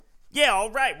Yeah,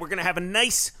 all right. We're going to have a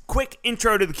nice, quick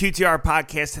intro to the QTR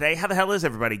podcast today. How the hell is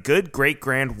everybody? Good, great,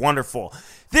 grand, wonderful.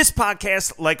 This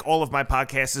podcast, like all of my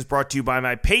podcasts, is brought to you by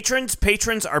my patrons.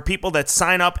 Patrons are people that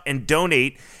sign up and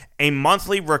donate a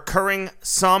monthly recurring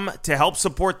sum to help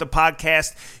support the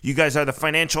podcast. You guys are the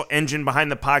financial engine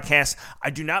behind the podcast. I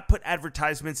do not put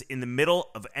advertisements in the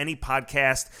middle of any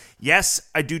podcast. Yes,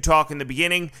 I do talk in the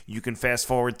beginning. You can fast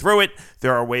forward through it.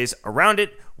 There are ways around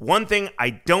it. One thing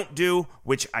I don't do,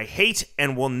 which I hate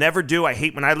and will never do, I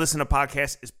hate when I listen to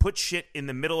podcasts, is put shit in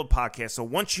the middle of podcasts. So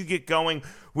once you get going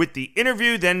with the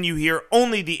interview, then you hear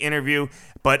only the interview.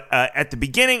 But at the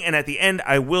beginning and at the end,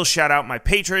 I will shout out my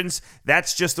patrons.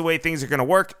 That's just the way things are going to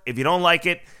work. If you don't like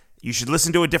it, you should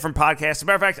listen to a different podcast. As a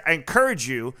matter of fact, I encourage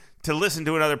you to listen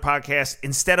to another podcast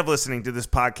instead of listening to this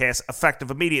podcast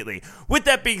effective immediately. With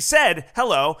that being said,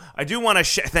 hello, I do want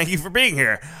to thank you for being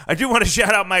here. I do want to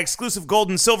shout out my exclusive gold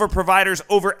and silver providers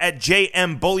over at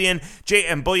JM Bullion.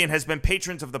 JM Bullion has been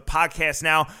patrons of the podcast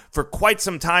now for quite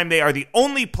some time. They are the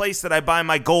only place that I buy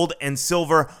my gold and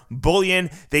silver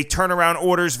bullion. They turn around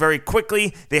orders very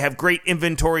quickly. They have great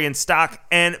inventory in stock,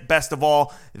 and best of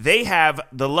all, they have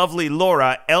the lovely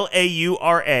Laura,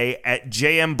 Laura, at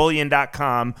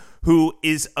jmbullion.com, who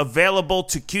is available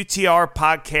to QTR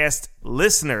podcast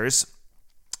listeners.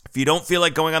 If you don't feel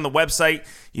like going on the website,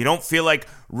 you don't feel like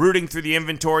rooting through the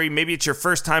inventory, maybe it's your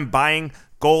first time buying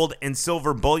gold and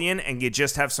silver bullion and you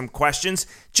just have some questions,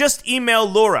 just email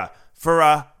Laura for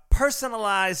a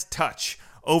personalized touch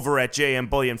over at JM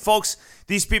Bullion. Folks,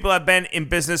 these people have been in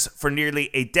business for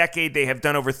nearly a decade. They have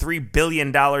done over $3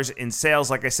 billion in sales.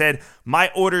 Like I said,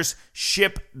 my orders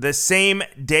ship the same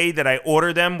day that I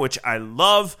order them, which I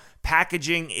love.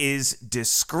 Packaging is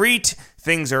discreet.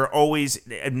 Things are always,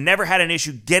 I've never had an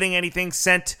issue getting anything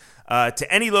sent to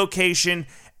any location,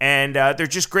 and they're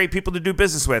just great people to do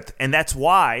business with. And that's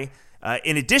why,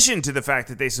 in addition to the fact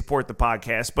that they support the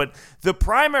podcast, but the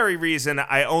primary reason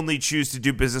I only choose to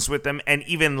do business with them and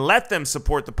even let them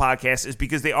support the podcast is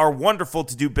because they are wonderful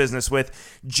to do business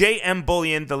with. JM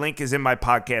Bullion, the link is in my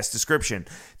podcast description.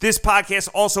 This podcast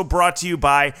also brought to you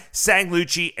by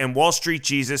Sanglucci and Wall Street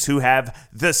Jesus, who have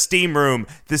the Steam Room.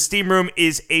 The Steam Room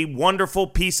is a wonderful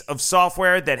piece of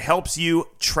software that helps you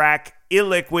track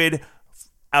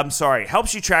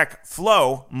helps you track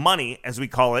flow, money, as we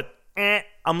call it.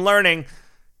 I'm learning.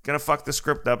 Gonna fuck the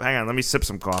script up. Hang on, let me sip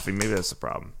some coffee. Maybe that's the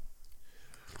problem.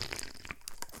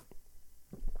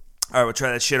 All right, we'll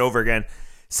try that shit over again.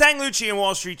 Sanglucci and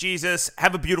Wall Street Jesus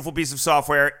have a beautiful piece of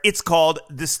software. It's called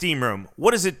the Steam Room.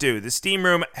 What does it do? The Steam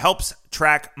Room helps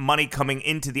track money coming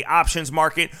into the options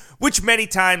market, which many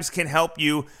times can help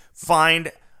you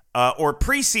find or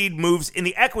precede moves in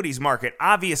the equities market.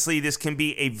 Obviously, this can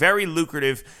be a very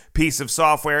lucrative piece of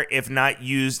software if not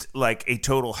used like a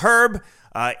total herb.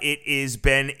 It has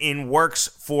been in works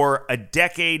for a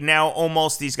decade now,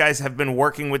 almost. These guys have been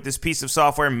working with this piece of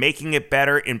software, making it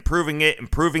better, improving the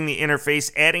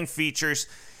interface, adding features.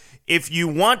 If you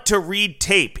want to read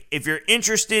tape, if you're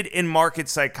interested in market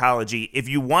psychology, if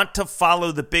you want to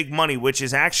follow the big money, which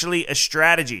is actually a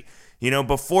strategy,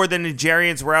 before the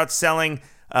Nigerians were out selling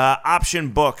option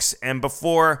books, and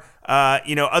before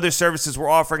other services were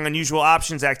offering unusual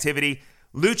options activity,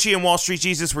 Lucci and Wall Street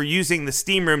Jesus were using the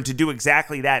Steam Room to do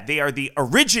exactly that. They are the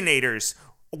originators,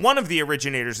 one of the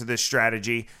originators of this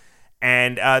strategy,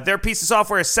 and their piece of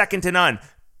software is second to none.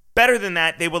 Better than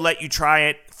that, they will let you try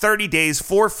it 30 days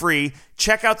for free.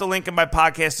 Check out the link in my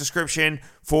podcast description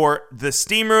for the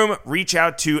Steam Room. Reach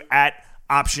out to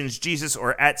 @OptionsJesus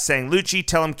or @Sanglucci.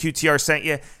 Tell them QTR sent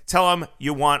you. Tell them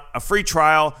you want a free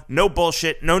trial. No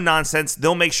bullshit, no nonsense.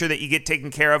 They'll make sure that you get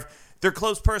taken care of. They're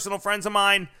close personal friends of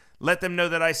mine. Let them know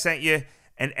that I sent you,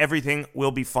 and everything will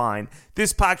be fine.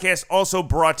 This podcast also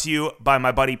brought to you by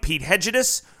my buddy Pete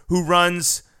Hedgedus, who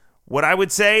runs what I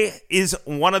would say is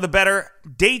one of the better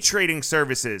day trading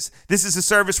services. This is a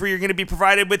service where you're going to be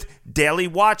provided with daily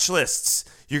watch lists.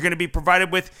 You're going to be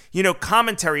provided with,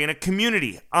 commentary and a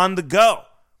community on the go.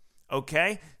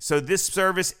 Okay? So this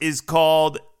service is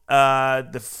called Pete,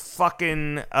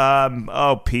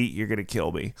 you're going to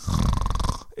kill me.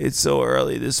 It's so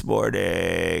early this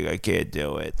morning. I can't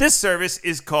do it. This service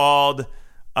is called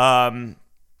The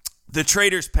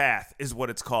Trader's Path is what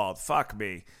it's called. Fuck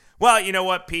me. Well, you know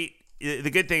what, Pete?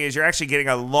 The good thing is you're actually getting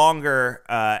a longer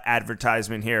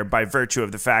advertisement here by virtue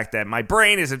of the fact that my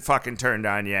brain isn't fucking turned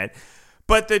on yet.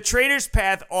 But the Trader's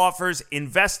Path offers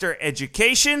investor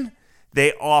education.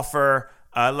 They offer,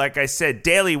 like I said,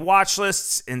 daily watch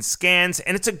lists and scans.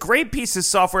 And it's a great piece of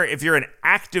software if you're an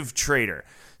active trader.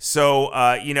 So,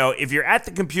 if you're at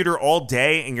the computer all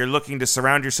day and you're looking to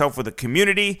surround yourself with a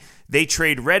community, they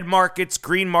trade red markets,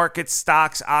 green markets,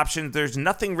 stocks, options. There's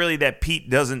nothing really that Pete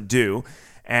doesn't do.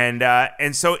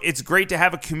 And so it's great to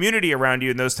have a community around you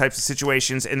in those types of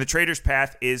situations. And the Trader's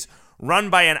Path is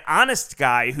run by an honest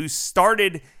guy who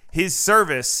started his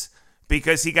service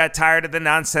because he got tired of the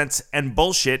nonsense and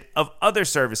bullshit of other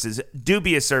services,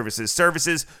 dubious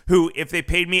services who, if they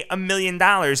paid me $1 million,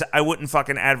 I wouldn't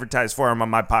fucking advertise for them on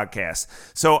my podcast.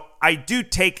 So I do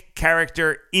take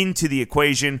character into the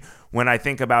equation when I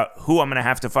think about who I'm going to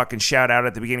have to fucking shout out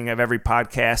at the beginning of every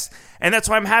podcast. And that's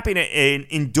why I'm happy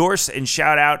to endorse and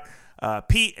shout out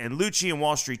Pete and Lucci and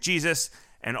Wall Street Jesus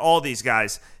and all these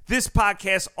guys. This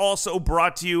podcast also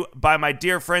brought to you by my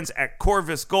dear friends at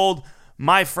Corvus Gold,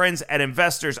 my friends at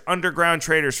Investors Underground,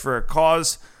 Traders for a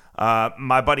Cause,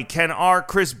 my buddy Ken R.,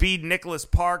 Chris Bede, Nicholas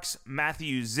Parks,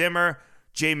 Matthew Zimmer,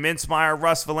 Jay Mintzmeyer,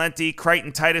 Russ Valenti,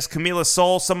 Crichton Titus, Camila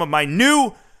Soul, some of my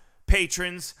new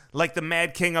patrons, like the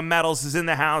Mad King of Metals is in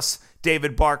the house,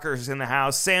 David Barker is in the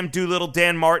house, Sam Doolittle,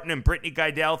 Dan Martin, and Brittany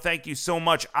Geidel. Thank you so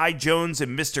much, I. Jones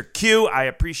and Mr. Q. I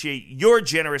appreciate your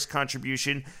generous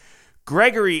contribution.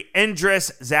 Gregory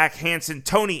Endress, Zach Hansen,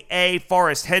 Tony A.,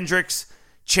 Forrest Hendricks,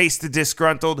 Chase the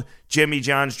Disgruntled, Jimmy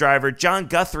John's Driver, John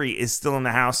Guthrie is still in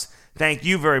the house. Thank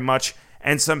you very much.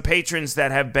 And some patrons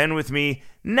that have been with me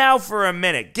now for a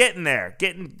minute, getting there,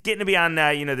 getting to be on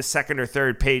the second or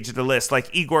third page of the list, like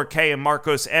Igor K. and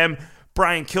Marcos M.,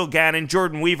 Brian Kilgannon,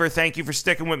 Jordan Weaver, thank you for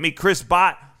sticking with me, Chris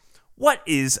Bott, what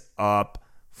is up?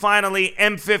 Finally,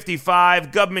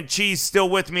 M55, Government Cheese still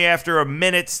with me after a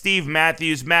minute, Steve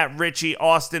Matthews, Matt Ritchie,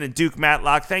 Austin, and Duke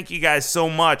Matlock, thank you guys so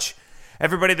much.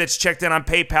 Everybody that's checked in on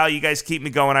PayPal, you guys keep me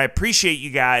going. I appreciate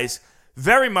you guys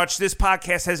very much. This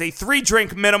podcast has a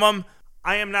 3-drink minimum.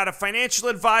 I am not a financial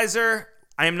advisor.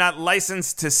 I am not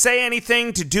licensed to say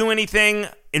anything, to do anything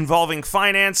involving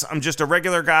finance. I'm just a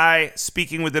regular guy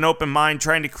speaking with an open mind,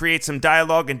 trying to create some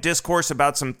dialogue and discourse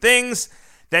about some things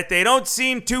that they don't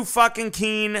seem too fucking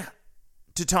keen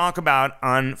to talk about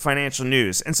on financial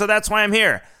news. And so that's why I'm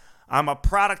here. I'm a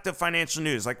product of financial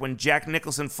news. Like when Jack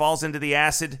Nicholson falls into the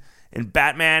acid in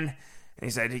Batman, and he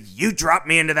said, "You dropped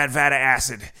me into that vat of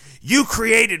acid. You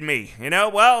created me."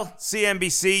 Well,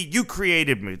 CNBC, you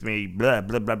created me. Blah,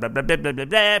 blah, blah, blah, blah, blah, blah,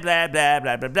 blah, blah, blah,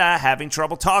 blah, blah, blah. Having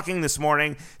trouble talking this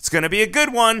morning. It's going to be a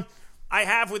good one. I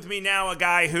have with me now a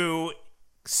guy who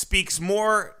speaks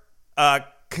more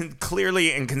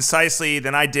clearly and concisely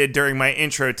than I did during my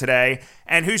intro today,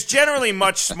 and who's generally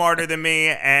much smarter than me,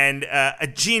 and a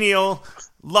genial,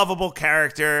 lovable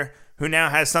character who now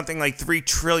has something like 3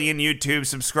 trillion YouTube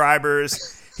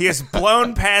subscribers. He has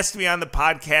blown past me on the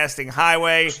podcasting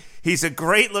highway. He's a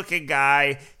great-looking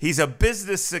guy. He's a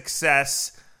business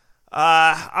success.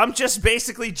 I'm just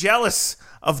basically jealous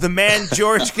of the man,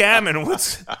 George Gammon.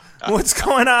 What's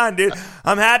going on, dude?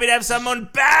 I'm happy to have someone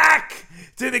back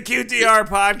to the QTR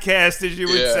podcast, as you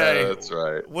would say. Yeah, that's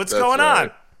right. What's going on?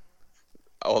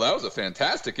 Oh, that was a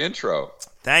fantastic intro.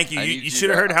 Thank you. You should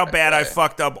have heard how bad I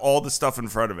fucked up all the stuff in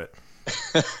front of it.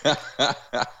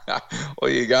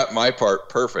 Well, you got my part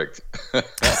perfect.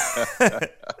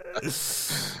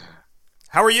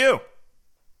 How are you?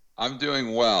 I'm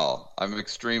doing well. I'm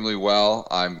extremely well.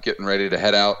 I'm getting ready to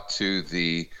head out to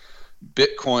the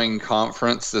Bitcoin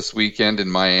conference this weekend in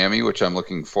Miami, which I'm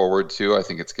looking forward to. I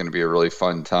think it's going to be a really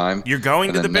fun time. You're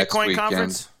going to the Bitcoin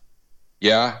conference?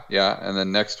 Yeah. And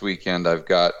then next weekend I've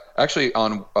got, actually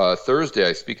on Thursday,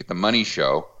 I speak at the Money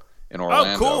Show in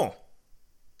Orlando. Oh, cool.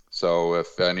 So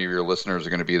if any of your listeners are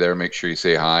going to be there, make sure you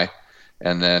say hi.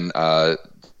 And then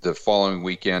the following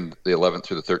weekend, the 11th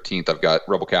through the 13th, I've got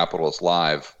Rebel Capitalist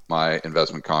Live, my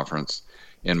investment conference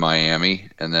in Miami.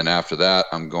 And then after that,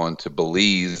 I'm going to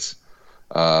Belize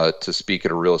to speak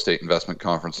at a real estate investment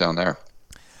conference down there.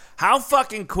 How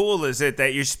fucking cool is it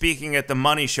that you're speaking at the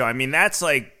Money Show? I mean, that's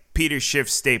like Peter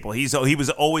Schiff's staple. He was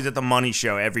always at the Money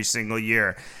Show every single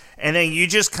year. And then you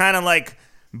just kind of like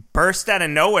burst out of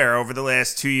nowhere over the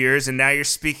last 2 years, and now you're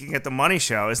speaking at the Money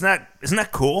Show. Isn't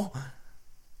that cool?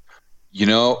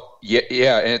 Yeah,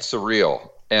 and it's surreal.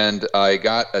 And I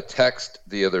got a text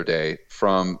the other day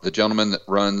from the gentleman that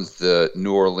runs the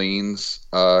New Orleans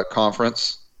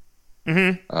conference.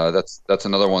 Mm-hmm. That's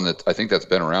another one that I think that's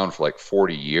been around for like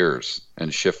 40 years,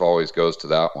 and Schiff always goes to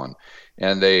that one.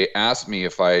 And they asked me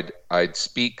if I'd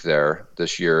speak there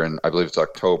this year, and I believe it's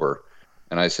October.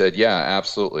 And I said, yeah,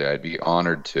 absolutely. I'd be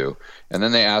honored to. And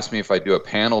then they asked me if I'd do a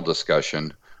panel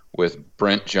discussion with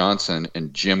Brent Johnson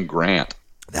and Jim Grant.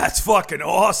 That's fucking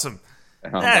awesome.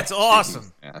 That's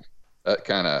awesome. Man, that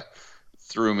kind of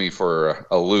threw me for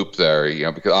a loop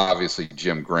there, because obviously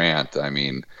Jim Grant, I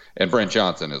mean, and Brent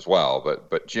Johnson as well,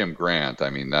 but Jim Grant, I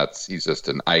mean, he's just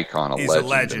an icon, He's a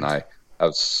legend. and I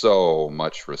have so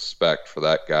much respect for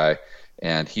that guy.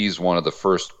 And he's one of the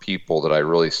first people that I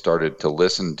really started to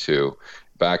listen to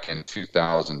back in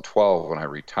 2012 when I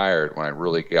retired, when I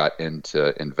really got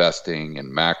into investing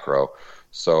and macro.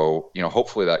 So,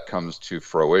 hopefully that comes to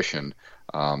fruition.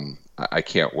 I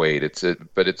can't wait. It's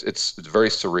very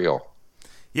surreal.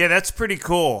 Yeah, that's pretty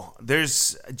cool.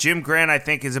 There's Jim Grant, I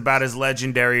think, is about as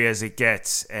legendary as it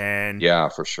gets. And yeah,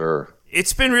 for sure.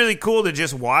 It's been really cool to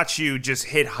just watch you just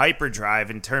hit hyperdrive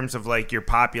in terms of like your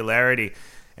popularity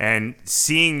and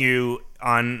seeing you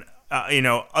on,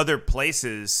 other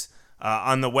places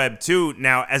on the web too.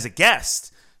 Now as a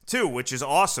guest too, which is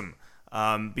awesome.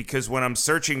 Because when I'm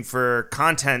searching for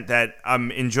content that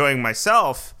I'm enjoying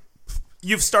myself,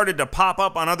 you've started to pop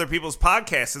up on other people's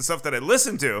podcasts and stuff that I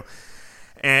listen to.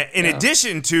 In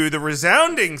addition to the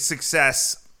resounding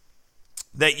success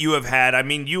that you have had, I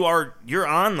mean, you're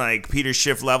on like Peter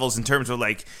Schiff levels in terms of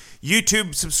like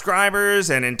YouTube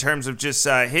subscribers and in terms of just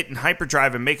hitting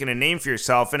hyperdrive and making a name for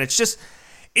yourself. And it's just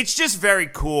very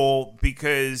cool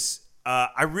because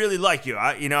I really like you.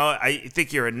 I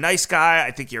think you're a nice guy.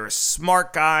 I think you're a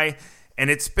smart guy.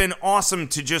 And it's been awesome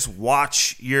to just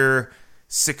watch your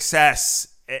success.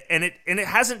 And it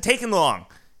hasn't taken long.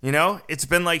 It's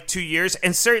been like 2 years.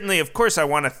 And certainly, of course, I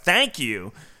want to thank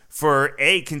you for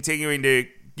A, continuing to,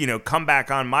 come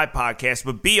back on my podcast,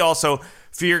 but B, also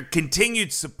for your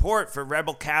continued support for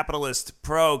Rebel Capitalist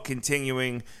Pro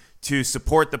continuing to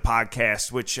support the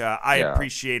podcast, which I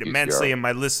appreciate immensely, and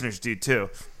my listeners do too.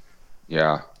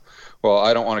 Yeah. Well,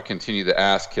 I don't want to continue the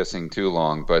ass kissing too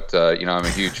long, but, I'm a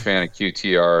huge fan of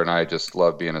QTR, and I just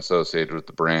love being associated with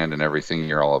the brand and everything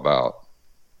you're all about.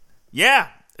 Yeah.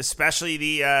 Especially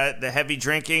the heavy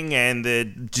drinking and the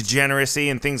degeneracy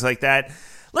and things like that.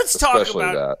 Let's talk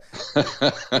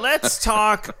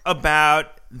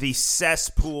about the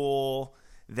cesspool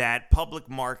that public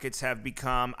markets have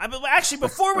become. Actually,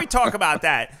 before we talk about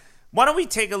that, why don't we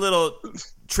take a little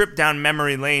trip down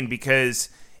memory lane, because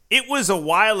it was a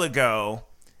while ago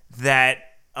that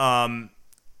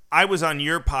I was on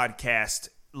your podcast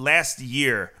last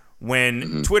year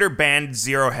when Twitter banned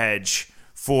Zero Hedge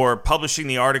for publishing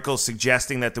the article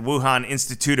suggesting that the Wuhan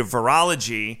Institute of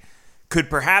Virology could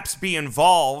perhaps be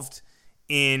involved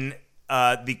in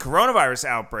the coronavirus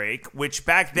outbreak, which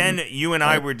back then you and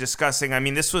I were discussing. I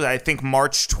mean, this was, I think,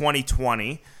 March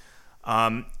 2020.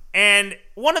 And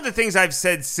one of the things I've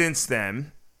said since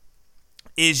then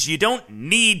is you don't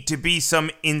need to be some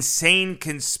insane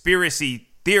conspiracy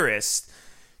theorist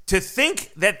to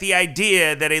think that the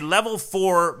idea that a level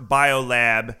 4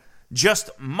 biolab just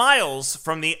miles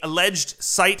from the alleged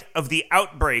site of the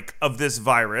outbreak of this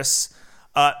virus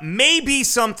may be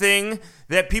something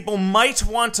that people might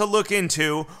want to look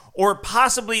into, or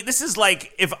possibly this is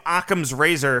like if Occam's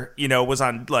razor, was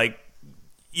on like,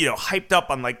 hyped up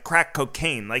on like crack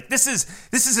cocaine. Like this is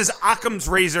as Occam's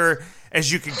razor as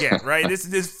you could get, right?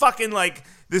 This fucking like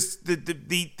this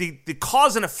the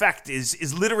cause and effect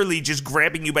is literally just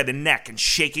grabbing you by the neck and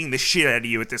shaking the shit out of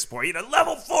you at this point.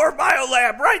 Level 4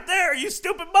 biolab right there, you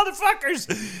stupid motherfuckers.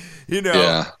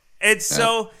 Yeah. And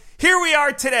so here we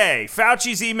are today.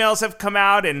 Fauci's emails have come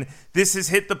out and this has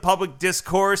hit the public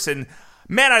discourse, and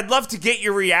man, I'd love to get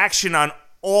your reaction on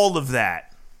all of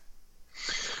that.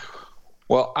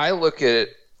 Well, I look at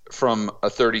it from a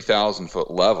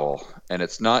 30,000-foot level, and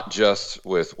it's not just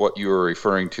with what you were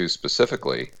referring to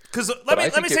specifically. Because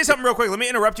let me say something real quick. Let me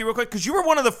interrupt you real quick, because you were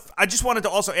one of the. I just wanted to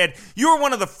also add, you were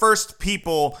one of the first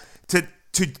people to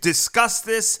discuss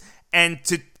this and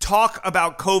to talk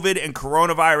about COVID and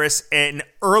coronavirus, and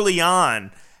early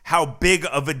on how big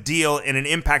of a deal and an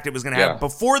impact it was going to have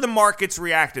before the markets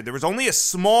reacted. There was only a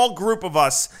small group of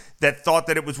us that thought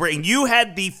that it was right. And you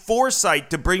had the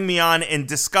foresight to bring me on and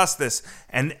discuss this.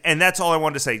 And that's all I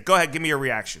wanted to say. Go ahead, give me your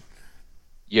reaction.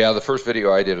 Yeah, the first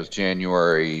video I did was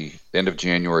end of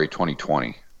January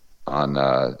 2020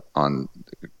 on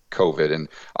COVID. And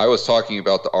I was talking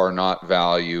about the R naught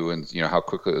value and, how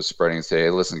quickly it was spreading, and say,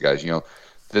 hey, listen, guys,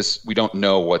 this, we don't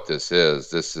know what this is.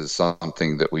 This is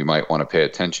something that we might want to pay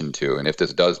attention to. And if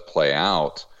this does play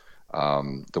out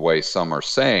the way some are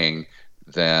saying,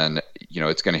 then,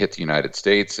 it's going to hit the United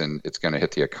States and it's going to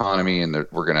hit the economy, and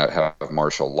we're going to have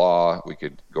martial law. We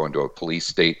could go into a police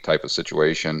state type of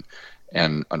situation.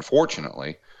 And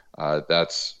unfortunately,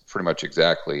 that's pretty much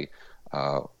exactly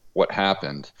what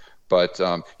happened. But,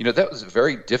 that was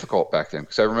very difficult back then,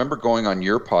 because I remember going on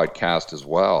your podcast as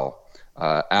well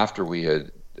after we had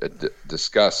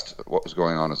discussed what was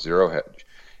going on with Zero Hedge.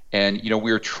 And,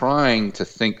 we were trying to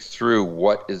think through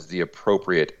what is the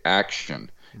appropriate action.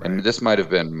 Right. And this might have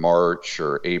been March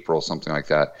or April, something like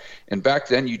that. And back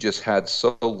then you just had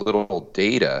so little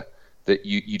data that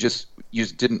you just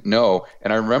didn't know.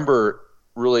 And I remember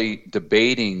really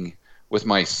debating with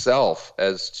myself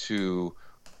as to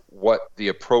what the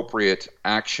appropriate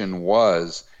action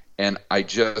was. And I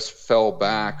just fell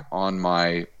back on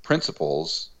my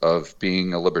principles of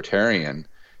being a libertarian.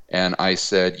 And I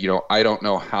said, I don't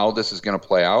know how this is going to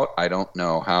play out. I don't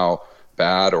know how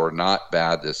bad or not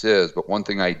bad this is. But one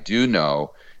thing I do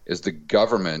know is the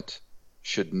government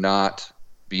should not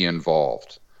be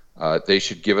involved. They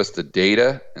should give us the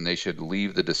data, and they should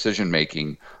leave the decision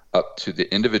making up to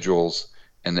the individuals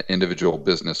and the individual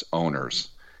business owners.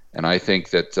 And I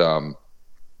think that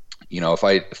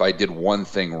if I did one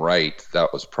thing right,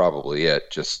 that was probably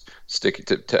it. Just stick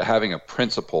to having a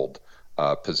principled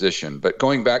position. But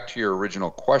going back to your original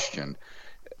question,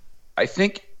 I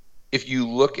think if you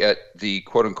look at the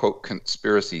quote unquote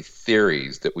conspiracy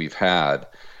theories that we've had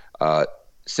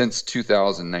since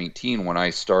 2019, when I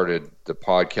started the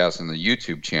podcast and the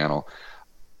YouTube channel,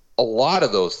 a lot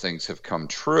of those things have come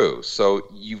true. So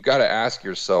you've got to ask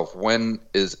yourself, when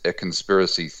is a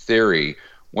conspiracy theory?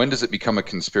 When does it become a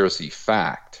conspiracy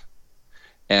fact?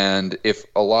 And if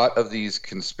a lot of these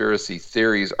conspiracy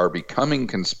theories are becoming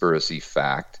conspiracy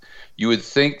fact, you would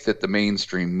think that the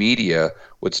mainstream media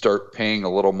would start paying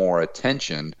a little more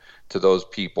attention to those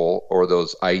people or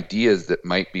those ideas that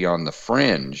might be on the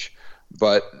fringe,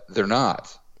 but they're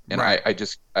not. And right.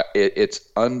 It's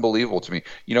unbelievable to me.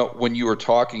 When you were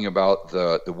talking about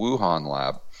the Wuhan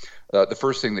lab, the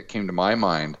first thing that came to my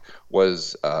mind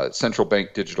was central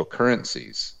bank digital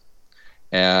currencies.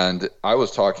 And I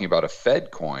was talking about a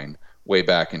Fed coin way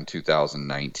back in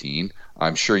 2019.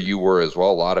 I'm sure you were as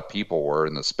well. A lot of people were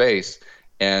in the space.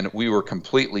 And we were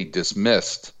completely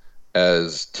dismissed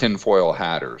as tinfoil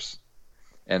hatters.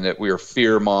 And that we were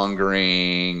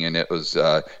fear-mongering, and it was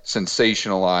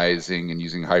sensationalizing and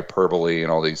using hyperbole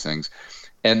and all these things.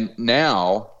 And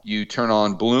now you turn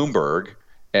on Bloomberg,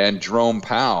 and Jerome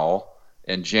Powell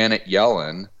and Janet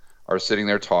Yellen are sitting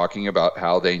there talking about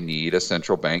how they need a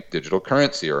central bank digital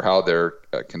currency, or how they're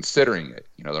considering it.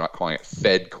 They're not calling it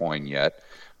Fed coin yet,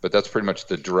 but that's pretty much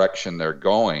the direction they're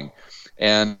going.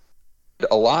 And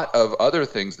a lot of other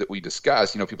things that we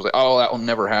discuss, people say, oh, that will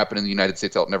never happen in the United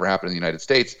States. That will never happen in the United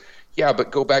States. Yeah, but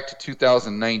go back to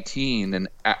 2019, and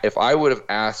if I would have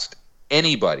asked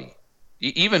anybody,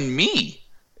 even me,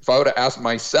 if I would have asked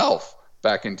myself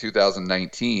back in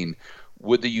 2019,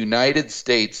 would the United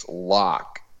States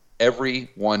lock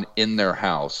everyone in their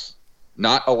house,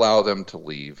 not allow them to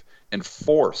leave, and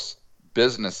force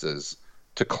businesses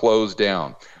to close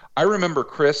down? I remember,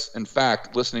 Chris, in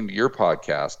fact, listening to your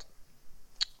podcast,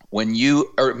 when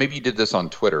you, or maybe you did this on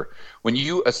Twitter, when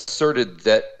you asserted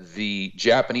that the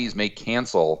Japanese may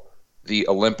cancel the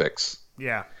Olympics.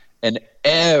 Yeah. And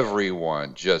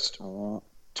everyone just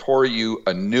tore you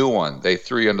a new one. They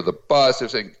threw you under the bus. They're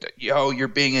saying, yo, you're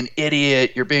being an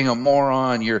idiot. You're being a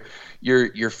moron.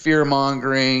 You're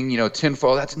fear-mongering,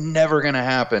 tinfoil. That's never going to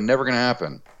happen. Never going to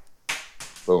happen.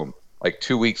 Boom. Like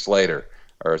 2 weeks later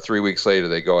or 3 weeks later,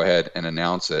 they go ahead and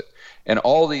announce it. And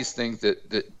all these things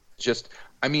that just –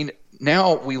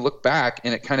 now we look back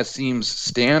and it kind of seems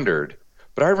standard,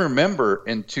 but I remember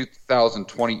in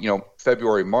 2020,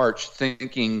 February, March,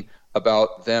 thinking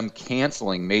about them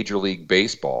canceling Major League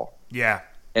Baseball. Yeah.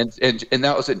 And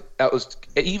that was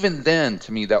even then,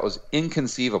 to me, that was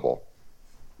inconceivable.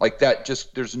 Like that,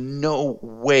 there's no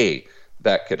way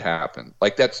that could happen.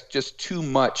 Like that's just too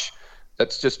much.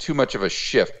 That's just too much of a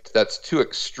shift. That's too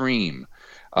extreme.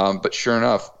 But sure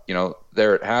enough,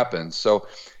 there it happens. So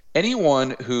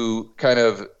anyone who kind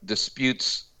of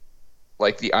disputes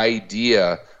like the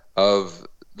idea of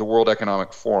the World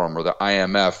Economic Forum or the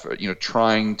IMF,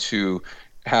 trying to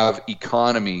have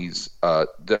economies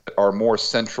that are more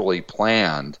centrally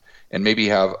planned and maybe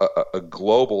have a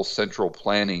global central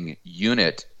planning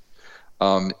unit,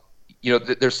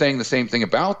 they're saying the same thing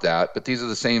about that, but these are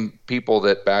the same people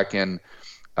that back in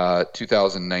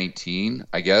 2019,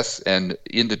 I guess, and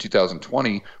into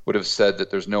 2020 would have said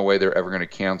that there's no way they're ever going to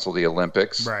cancel the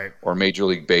Olympics, right, or Major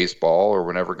League Baseball, or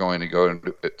we're never going to go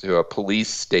into a police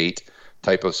state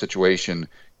type of situation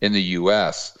in the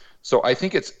U.S. So I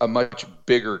think it's a much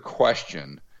bigger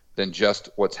question than just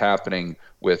what's happening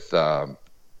with Wuhan.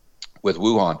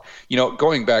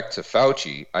 Going back to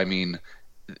Fauci,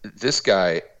 this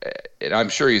guy, and I'm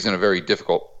sure he's in a very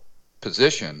difficult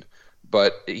position,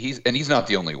 but he's not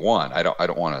the only one. I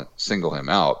don't want to single him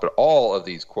out, but all of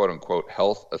these quote unquote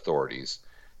health authorities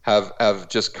have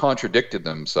just contradicted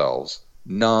themselves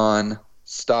non-stop.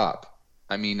 stop.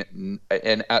 I mean,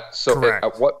 Correct.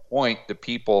 at what point do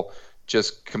people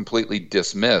just completely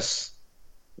dismiss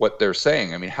what they're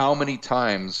saying? I mean, how many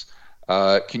times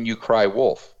can you cry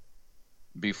wolf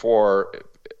before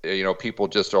people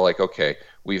just are like, okay,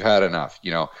 we've had enough.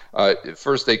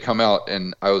 First they come out,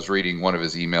 and I was reading one of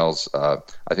his emails.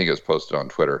 I think it was posted on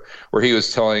Twitter, where he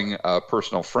was telling a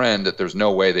personal friend that there's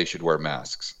no way they should wear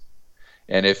masks.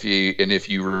 And if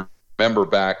you remember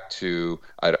back to,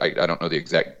 I don't know the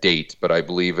exact date, but I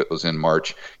believe it was in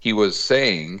March, he was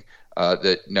saying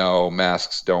that no,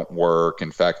 masks don't work.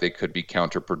 In fact, they could be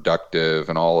counterproductive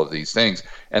and all of these things.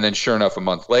 And then sure enough, a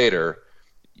month later,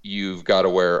 you've got to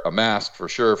wear a mask for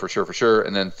sure.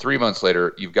 And then 3 months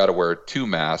later, you've got to wear 2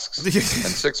 masks. And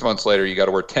 6 months later, you got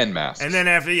to wear 10 masks. And then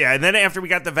after we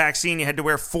got the vaccine, you had to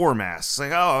wear 4 masks.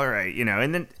 Like, oh, all right,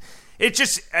 and then it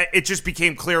just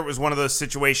became clear it was one of those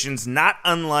situations, not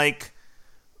unlike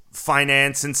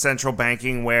finance and central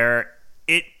banking, where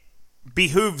it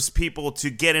behooves people to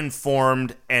get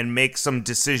informed and make some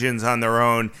decisions on their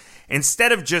own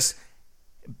instead of just,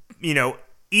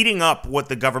 eating up what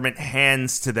the government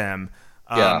hands to them.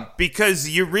 Because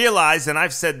you realize, and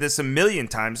I've said this a million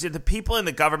times, the people in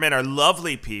the government are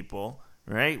lovely people,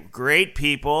 right? Great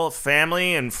people,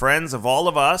 family and friends of all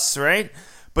of us, right?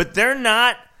 But they're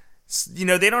not,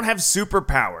 they don't have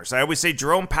superpowers. I always say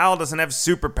Jerome Powell doesn't have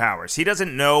superpowers. He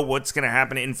doesn't know what's going to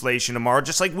happen to inflation tomorrow,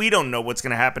 just like we don't know what's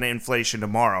going to happen to inflation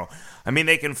tomorrow. I mean,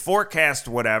 they can forecast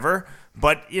whatever,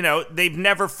 but, they've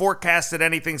never forecasted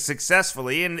anything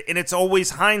successfully, and it's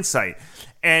always hindsight.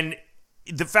 And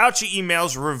the Fauci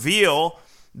emails reveal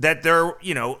that they're,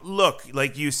 look,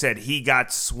 like you said, he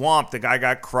got swamped. The guy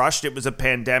got crushed. It was a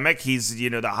pandemic. He's,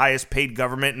 the highest paid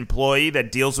government employee that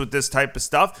deals with this type of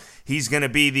stuff. He's going to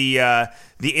be the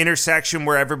intersection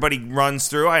where everybody runs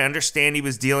through. I understand he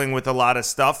was dealing with a lot of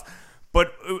stuff.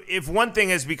 But if one thing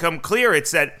has become clear,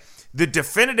 it's that the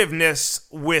definitiveness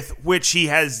with which he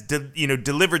has,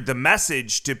 delivered the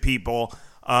message to people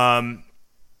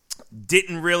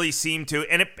didn't really seem to.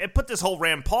 And it put this whole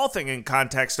Rand Paul thing in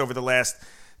context over the last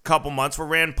couple months, where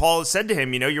Rand Paul has said to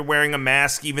him, you're wearing a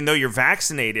mask even though you're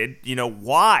vaccinated.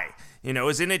 Why?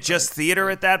 Isn't it just theater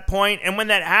at that point? And when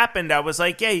that happened, I was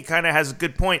like, yeah, he kind of has a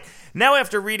good point. Now,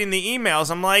 after reading the emails,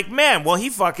 I'm like, man, well, he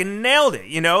fucking nailed it.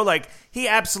 He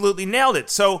absolutely nailed it.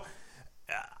 So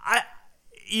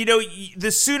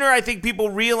the sooner I think people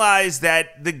realize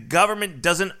that the government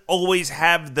doesn't always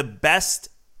have the best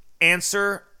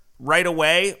answer right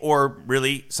away, or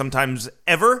really sometimes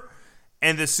ever,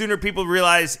 and the sooner people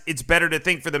realize it's better to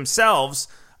think for themselves,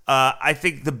 I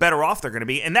think the better off they're going to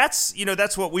be. And that's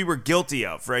what we were guilty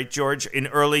of, right, George? In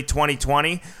early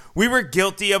 2020, we were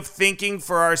guilty of thinking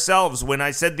for ourselves. When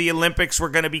I said the Olympics were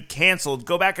going to be canceled,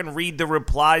 go back and read the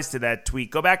replies to that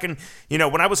tweet. Go back and,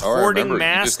 when I was hoarding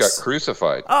masks. You just got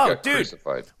crucified.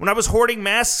 Crucified. When I was hoarding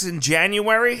masks in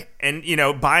January and,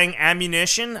 buying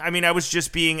ammunition, I was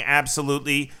just being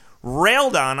absolutely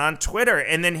railed on Twitter.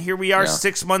 And then here we are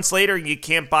 6 months later, and you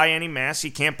can't buy any masks,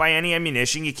 you can't buy any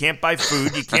ammunition, you can't buy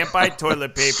food, you can't buy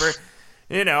toilet paper,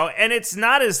 and it's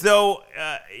not as though,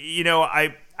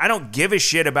 I don't give a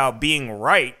shit about being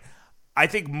right. I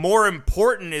think more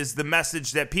important is the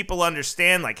message that people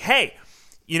understand, like, hey,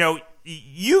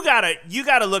 you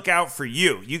gotta look out for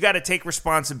you. You gotta take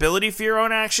responsibility for your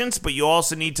own actions, but you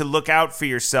also need to look out for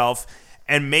yourself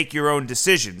and make your own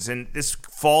decisions. And this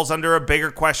falls under a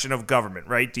bigger question of government,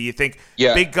 right? Do you think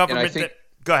big government...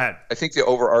 Go ahead. I think the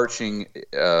overarching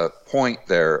point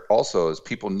there also is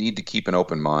people need to keep an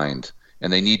open mind,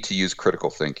 and they need to use critical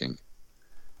thinking.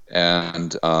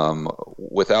 And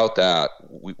without that,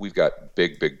 we've got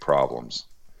big problems.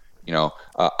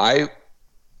 I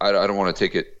don't want to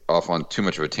take it off on too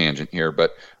much of a tangent here,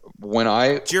 but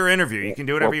it's your interview. You can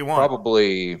do whatever you want.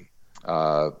 Probably...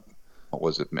 what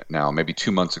was it now? Maybe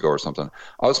 2 months ago or something.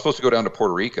 I was supposed to go down to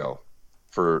Puerto Rico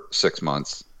for 6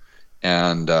 months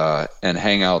and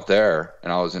hang out there.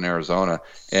 And I was in Arizona,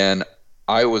 and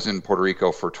I was in Puerto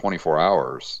Rico for 24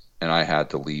 hours, and I had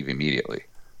to leave immediately.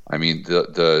 I mean,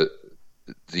 the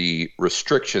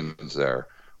restrictions there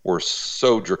were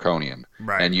so draconian,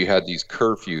 right? And you had these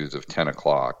curfews of 10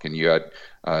 o'clock, and you had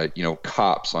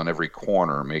cops on every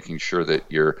corner making sure that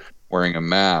you're wearing a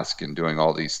mask and doing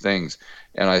all these things.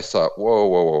 And I thought,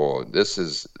 whoa, this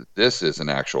is an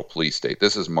actual police state.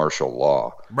 This is martial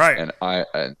law, right?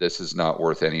 And this is not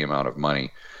worth any amount of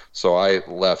money. So I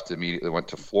left immediately, went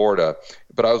to Florida.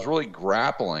 But I was really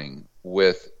grappling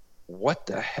with what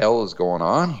the hell is going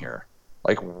on here?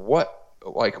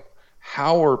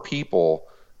 How are people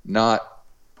not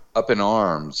up in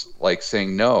arms, like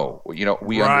saying, no, we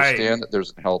Right. understand that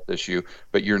there's a health issue,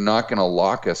 but you're not going to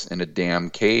lock us in a damn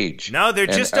cage. No, they're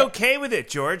And, just okay with it,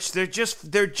 George. They're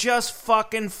just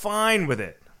fucking fine with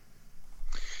it.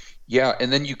 yeah,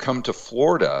 and then you come to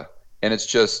Florida, and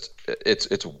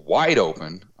it's wide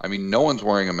open. I mean, no one's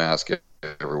wearing a mask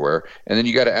everywhere. And then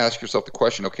you got to ask yourself the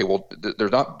question, okay, well,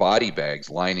 there's not body bags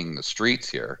lining the streets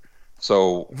here.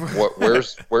 So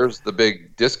where's the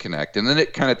big disconnect? And then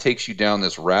it kind of takes you down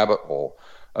this rabbit hole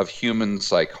of human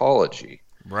psychology.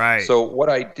 Right. So what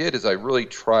I did is I really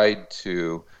tried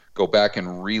to go back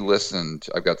and re-listen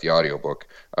to, I've got the audiobook,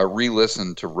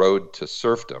 re-listen to Road to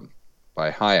Serfdom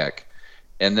by Hayek.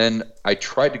 And then I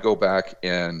tried to go back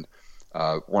and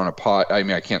we're on a pod. I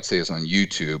mean, I can't say this on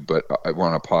YouTube, but we're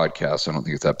on a podcast, so I don't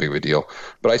think it's that big of a deal.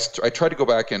 But I tried to go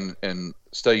back and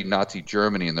study Nazi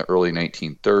Germany in the early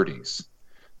 1930s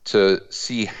to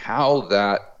see how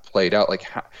that played out. Like,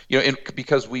 how,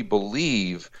 because we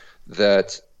believe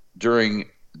that during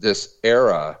this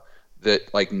era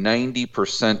that like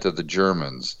 90% of the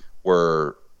Germans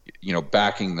were,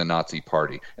 backing the Nazi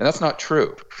party. And that's not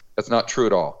true. That's not true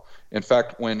at all. In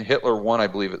fact, when Hitler won, I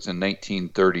believe it's in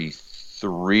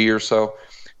 1933 or so,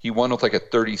 he won with like a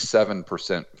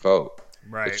 37% vote.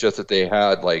 Right. It's just that they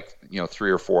had like,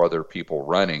 3 or 4 other people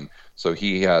running. So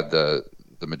he had the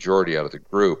majority out of the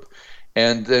group.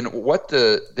 And then what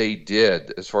they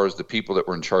did as far as the people that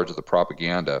were in charge of the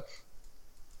propaganda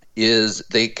is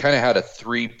they kind of had a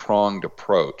 3-pronged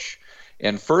approach.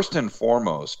 And first and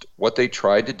foremost, what they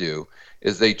tried to do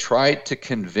is they tried to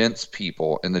convince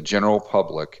people in the general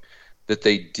public that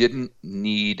they didn't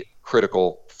need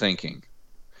critical thinking.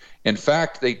 In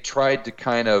fact, they tried to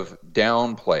kind of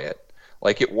downplay it,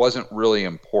 like it wasn't really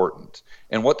important.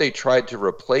 And what they tried to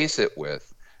replace it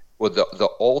with the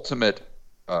ultimate,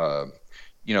 the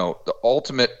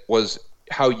ultimate was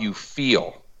how you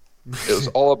feel. It was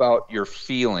all about your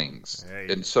feelings. Right.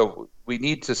 And so we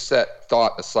need to set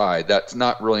thought aside. That's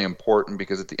not really important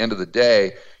because at the end of the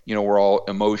day, we're all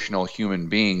emotional human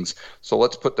beings. So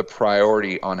let's put the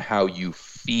priority on how you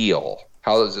feel.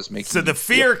 How does this make you So the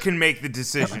fear feel? can make the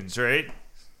decisions, right?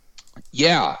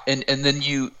 Yeah. And then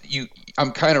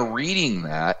I'm kind of reading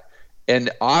that,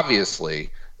 and obviously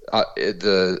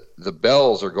the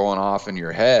bells are going off in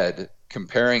your head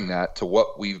comparing that to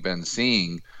what we've been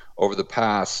seeing over the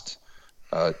past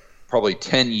probably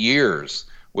 10 years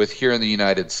with here in the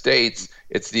United States.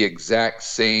 It's the exact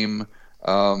same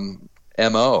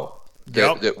MO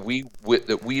that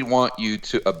we want you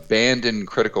to abandon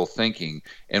critical thinking,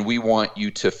 and we want you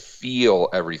to feel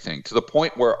everything to the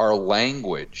point where our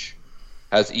language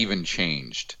has even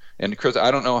changed. And Chris, I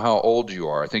don't know how old you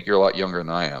are. I think you're a lot younger than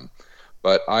I am.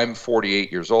 But I'm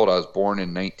 48 years old. I was born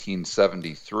in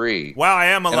 1973. Wow, I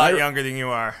am a lot younger than you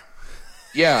are.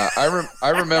 Yeah, I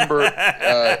remember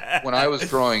when I was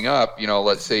growing up,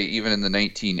 let's say even in the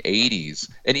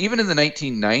 1980s and even in the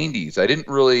 1990s, I didn't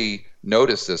really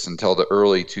notice this until the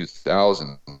early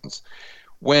 2000s.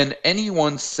 When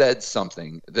anyone said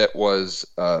something that was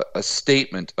a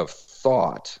statement of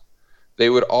thought, they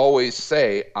would always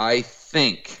say, I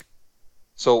think.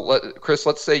 So, Chris,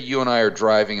 let's say you and I are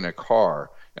driving in a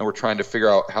car and we're trying to figure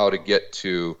out how to get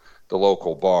to the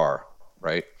local bar,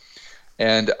 right?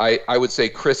 And I would say,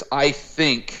 Chris, I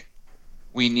think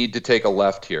we need to take a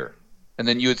left here. And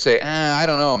then you would say, I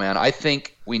don't know, man. I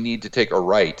think we need to take a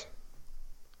right.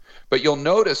 But you'll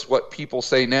notice what people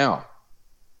say now.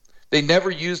 They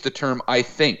never use the term I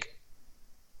think.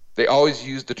 They always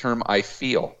use the term I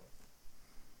feel.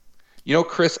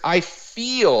 Chris, I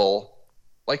feel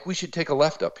like we should take a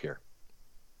left up here.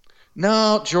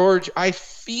 No, George, I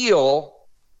feel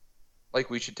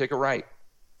like we should take a right.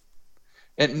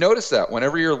 And notice that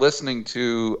whenever you're listening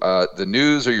to the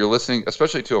news or you're listening,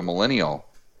 especially to a millennial,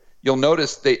 you'll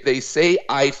notice they say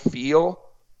I feel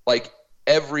like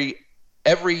every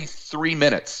 3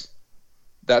 minutes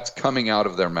that's coming out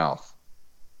of their mouth.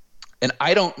 And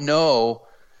I don't know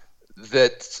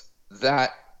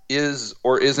that is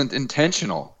or isn't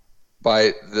intentional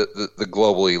by the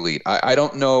global elite. I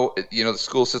don't know, the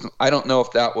school system, I don't know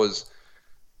if that was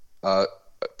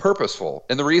purposeful.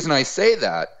 And the reason I say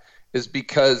that is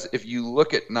because if you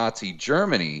look at Nazi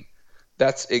Germany,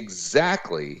 that's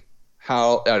exactly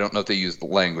how, I don't know if they used the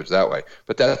language that way,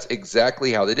 but that's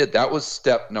exactly how they did. That was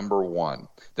step number 1.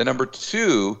 Then number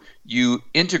 2, you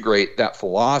integrate that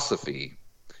philosophy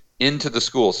into the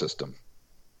school system.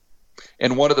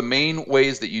 And one of the main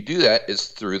ways that you do that is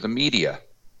through the media.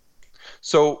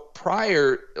 So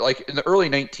prior, like in the early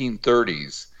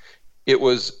 1930s, it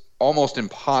was almost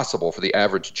impossible for the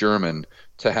average German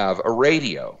to have a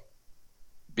radio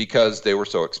because they were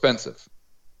so expensive.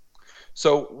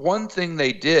 So one thing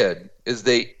they did is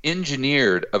they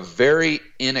engineered a very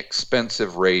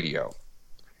inexpensive radio.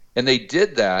 And they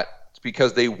did that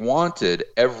because they wanted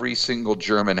every single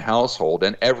German household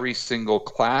and every single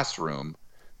classroom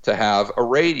to have a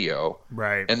radio.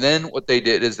 Right. And then what they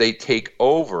did is they take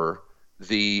over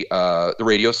the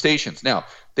radio stations. Now,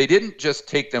 they didn't just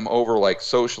take them over like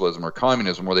socialism or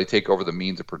communism where they take over the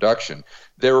means of production.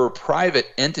 There were private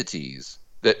entities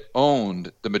that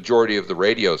owned the majority of the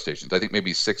radio stations. I think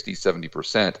maybe 60,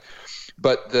 70%.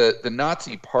 But the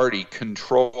Nazi Party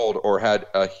controlled or had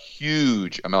a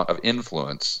huge amount of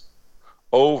influence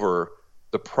over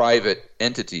the private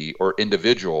entity or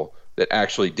individual that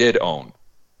actually did own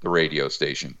the radio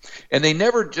station. And they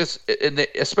never just,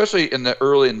 especially in the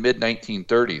early and mid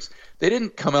 1930s, they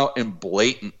didn't come out and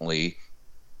blatantly,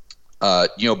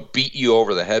 beat you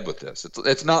over the head with this.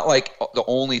 It's not like the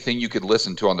only thing you could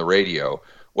listen to on the radio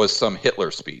was some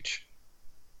Hitler speech,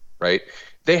 right?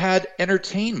 They had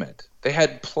entertainment. They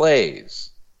had plays.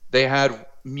 They had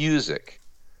music.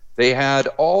 They had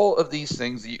all of these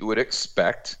things that you would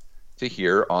expect to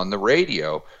hear on the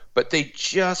radio, but they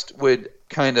just would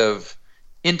kind of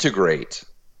integrate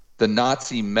the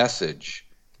Nazi message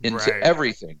into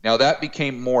everything. Now, that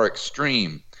became more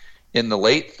extreme in the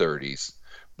late 30s.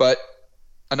 But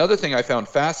another thing I found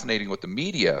fascinating with the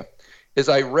media is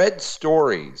I read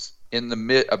stories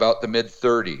about the mid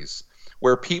 30s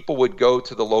where people would go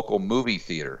to the local movie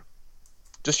theater,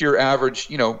 just your average,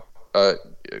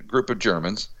 group of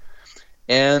Germans,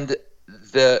 and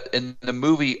the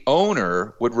movie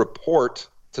owner would report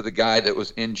to the guy that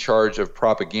was in charge of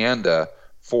propaganda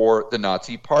for the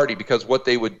Nazi Party, because what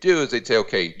they would do is they'd say,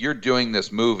 okay, you're doing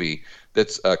this movie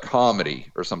that's a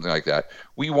comedy or something like that.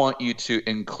 We want you to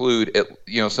include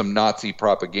some Nazi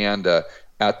propaganda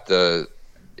at the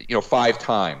 5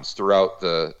 times throughout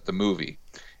the movie.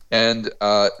 And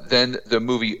then the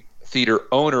movie theater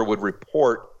owner would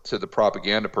report to the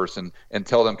propaganda person and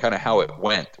tell them kind of how it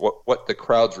went, what the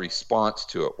crowd's response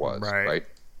to it was, right?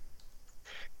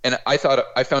 And I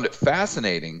found it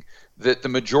fascinating that the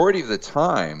majority of the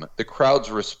time, the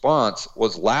crowd's response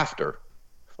was laughter.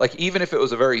 Like, even if it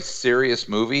was a very serious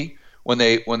movie, when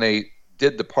they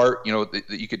did the part, that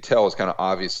you could tell was kind of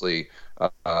obviously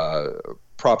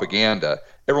propaganda,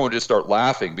 everyone would just start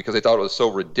laughing because they thought it was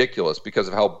so ridiculous because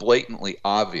of how blatantly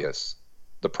obvious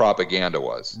the propaganda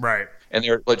was. Right. And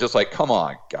they're just like, come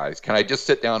on, guys, can I just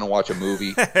sit down and watch a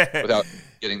movie without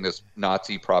getting this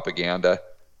Nazi propaganda?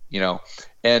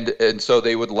 And so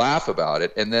they would laugh about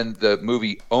it, and then the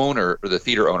movie owner or the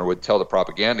theater owner would tell the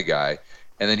propaganda guy,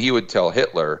 and then he would tell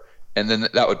Hitler, and then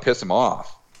that would piss him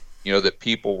off, that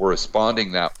people were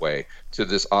responding that way to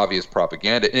this obvious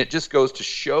propaganda. And it just goes to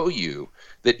show you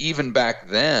that even back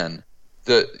then,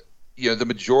 the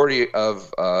majority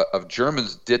of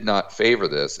Germans did not favor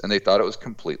this, and they thought it was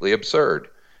completely absurd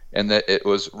and that it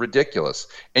was ridiculous.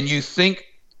 And then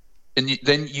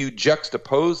you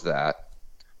juxtapose that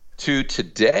to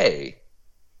today,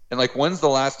 and like, when's the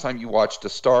last time you watched a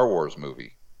Star Wars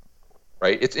movie?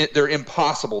 Right? They're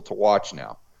impossible to watch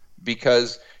now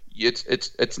because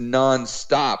it's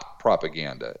nonstop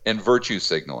propaganda and virtue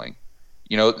signaling.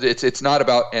 It's not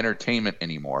about entertainment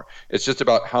anymore. It's just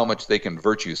about how much they can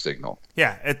virtue signal.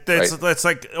 Yeah, it's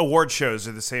like award shows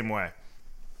are the same way.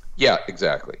 Yeah,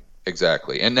 exactly.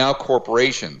 And now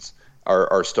corporations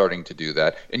are starting to do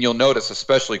that. And you'll notice,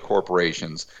 especially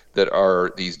corporations that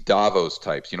are these Davos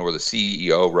types, where the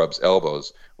CEO rubs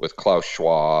elbows with Klaus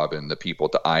Schwab and the people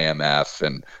at the IMF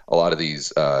and a lot of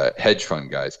these hedge fund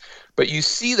guys. But you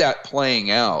see that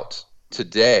playing out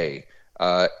today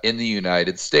in the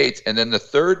United States. And then the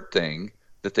third thing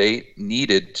that they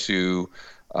needed to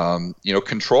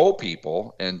control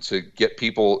people and to get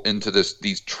people into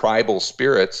these tribal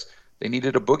spirits, they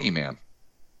needed a boogeyman.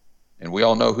 And we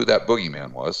all know who that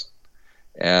boogeyman was.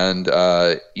 And,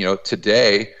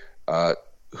 today,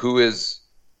 who is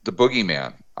the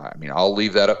boogeyman? I mean, I'll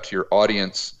leave that up to your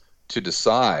audience to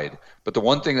decide. But the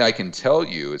one thing that I can tell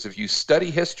you is if you study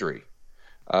history,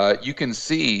 you can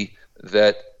see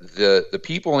that the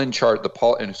people in charge,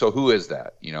 and so who is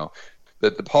that?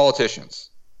 The politicians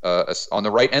on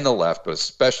the right and the left, but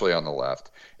especially on the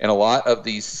left. And a lot of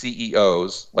these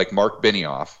CEOs, like Mark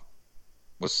Benioff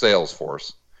with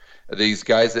Salesforce, these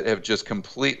guys that have just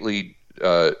completely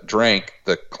drank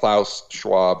the Klaus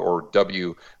Schwab or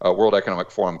World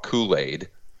Economic Forum Kool-Aid,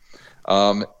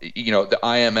 the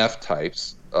IMF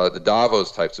types, the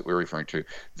Davos types that we're referring to,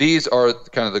 these are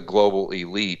kind of the global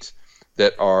elite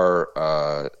that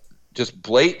are just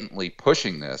blatantly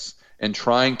pushing this and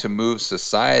trying to move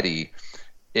society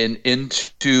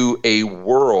into a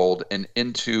world and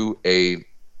into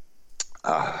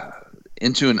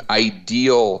into an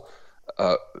ideal,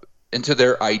 into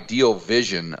their ideal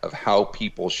vision of how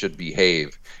people should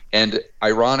behave. And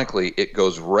ironically, it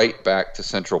goes right back to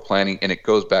central planning, and it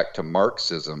goes back to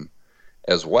Marxism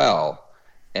as well.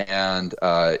 And,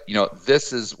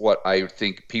 this is what I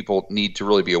think people need to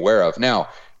really be aware of. Now,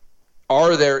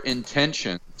 are their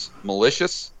intentions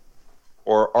malicious,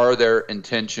 or are their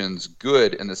intentions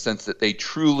good in the sense that they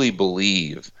truly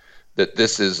believe that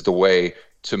this is the way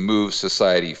to move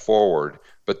society forward,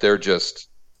 but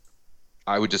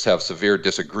I would just have severe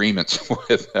disagreements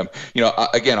with them.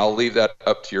 Again, I'll leave that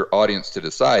up to your audience to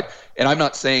decide. And I'm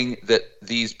not saying that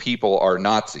these people are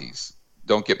Nazis.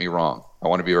 Don't get me wrong. I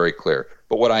want to be very clear.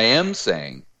 But what I am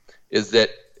saying is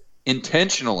that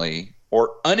intentionally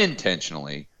or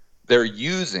unintentionally, they're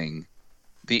using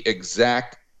the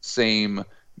exact same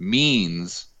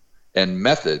means and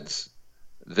methods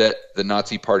that the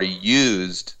Nazi Party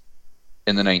used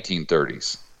in the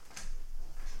 1930s.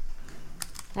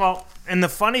 Well, and the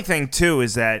funny thing, too,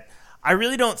 is that I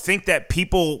really don't think that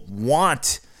people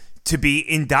want to be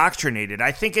indoctrinated.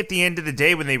 I think at the end of the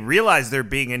day, when they realize they're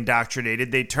being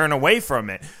indoctrinated, they turn away from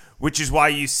it, which is why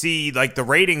you see like the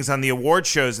ratings on the award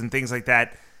shows and things like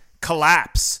that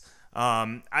collapse.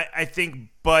 I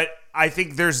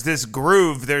think there's this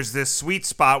groove, there's this sweet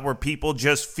spot where people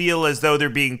just feel as though they're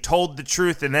being told the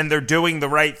truth and then they're doing the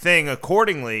right thing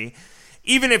accordingly,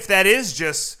 even if that is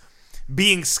just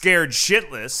being scared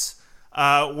shitless,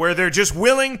 where they're just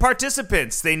willing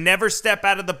participants. They never step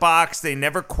out of the box. They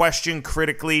never question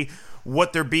critically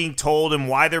what they're being told and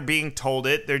why they're being told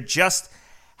it. They're just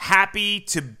happy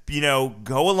to,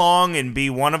 go along and be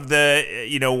one of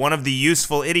the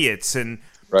useful idiots. And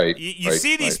right, you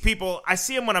see these people, I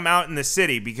see them when I'm out in the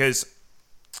city because,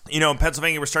 in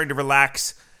Pennsylvania, we're starting to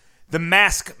relax the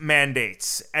mask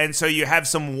mandates. And so you have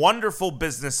some wonderful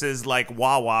businesses like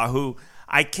Wawa, who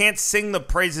I can't sing the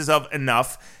praises of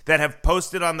enough, that have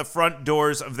posted on the front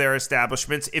doors of their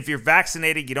establishments, if you're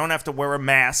vaccinated, you don't have to wear a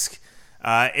mask.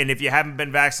 And if you haven't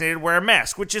been vaccinated, wear a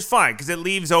mask, which is fine because it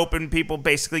leaves open. People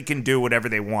basically can do whatever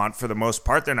they want for the most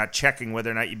part. They're not checking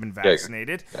whether or not you've been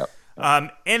vaccinated. Yeah.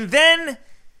 And then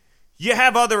you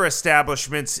have other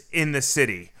establishments in the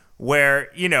city where,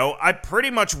 I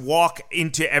pretty much walk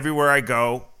into everywhere I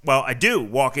go. Well, I do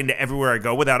walk into everywhere I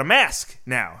go without a mask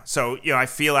now. So, I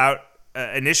feel out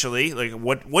initially, like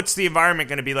what's the environment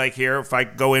going to be like here if I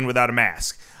go in without a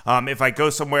mask? If I go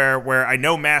somewhere where I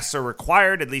know masks are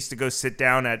required, at least to go sit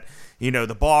down at,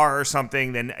 the bar or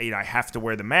something, then, I have to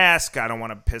wear the mask. I don't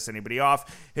want to piss anybody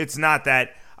off. It's not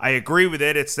that I agree with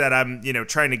it. It's that I'm,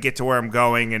 trying to get to where I'm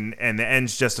going and the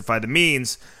ends justify the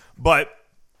means. But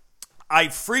I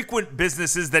frequent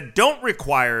businesses that don't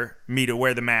require me to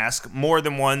wear the mask more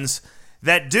than ones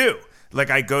that do. Like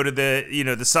I go to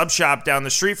the sub shop down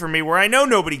the street from me where I know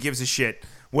nobody gives a shit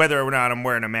whether or not I'm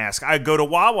wearing a mask. I go to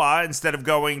Wawa instead of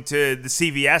going to the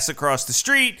CVS across the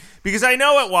street because I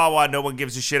know at Wawa no one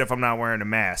gives a shit if I'm not wearing a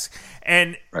mask.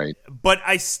 But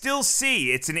I still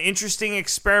see it's an interesting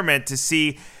experiment to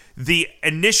see the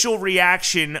initial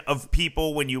reaction of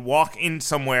people when you walk in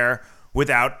somewhere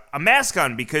without a mask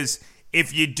on, because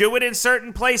if you do it in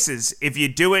certain places, if you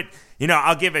do it,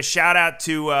 I'll give a shout out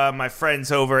to my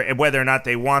friends over, and whether or not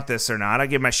they want this or not, I'll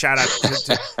give my shout out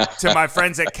to my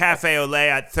friends at Cafe Olay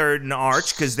at 3rd and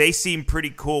Arch, because they seemed pretty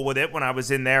cool with it when I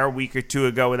was in there a week or two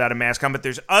ago without a mask on. But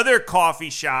there's other coffee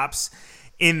shops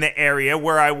in the area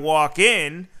where I walk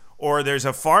in, or there's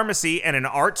a pharmacy and an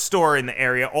art store in the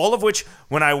area, all of which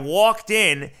when I walked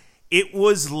in, it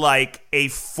was like a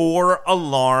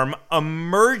 4-alarm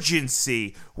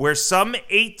emergency where some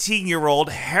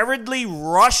 18-year-old hurriedly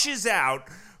rushes out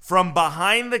from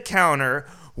behind the counter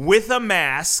with a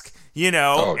mask, diving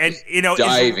diving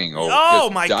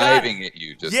at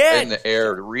you, just in the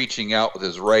air, reaching out with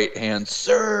his right hand,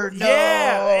 sir. No.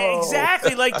 Yeah,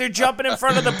 exactly. Like they're jumping in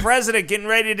front of the president, getting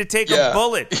ready to take a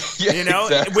bullet.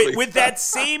 Exactly. with that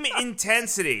same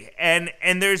intensity. And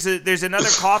there's another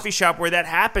coffee shop where that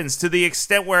happens, to the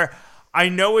extent where I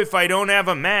know if I don't have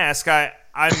a mask,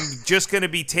 I'm just going to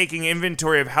be taking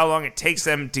inventory of how long it takes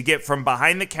them to get from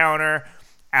behind the counter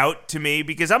out to me,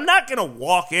 because I'm not going to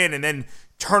walk in and then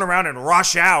turn around and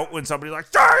rush out when somebody's like,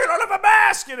 "Sir, you don't have a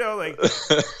mask,"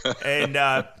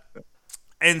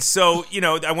 and so,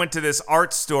 I went to this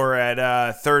art store at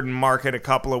 3rd and Market a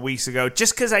couple of weeks ago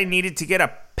just because I needed to get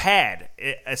a pad,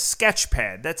 a sketch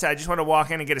pad. That's it. I just want to walk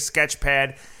in and get a sketch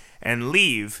pad and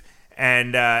leave.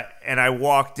 And I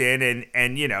walked in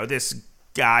and this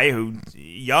guy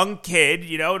young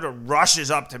kid,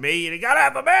 rushes up to me and you gotta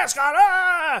have a mask on.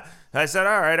 I said,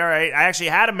 all right. I actually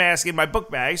had a mask in my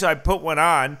book bag, so I put one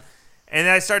on. And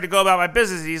then I started to go about my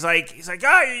business. He's like,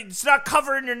 oh, it's not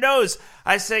covering your nose.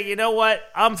 I say, you know what?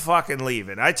 I'm fucking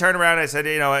leaving. I turned around and I said,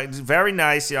 it's very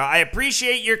nice. I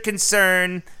appreciate your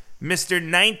concern, Mr.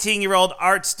 19-year-old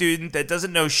art student that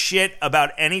doesn't know shit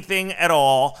about anything at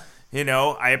all.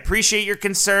 I appreciate your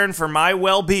concern for my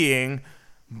well-being,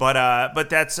 but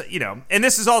that's, and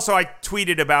this is also, I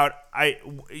tweeted about,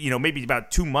 maybe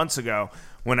about 2 months ago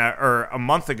or a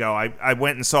month ago, I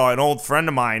went and saw an old friend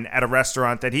of mine at a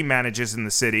restaurant that he manages in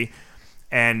the city.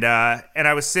 And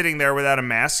I was sitting there without a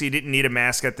mask. He didn't need a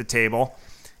mask at the table.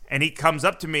 And he comes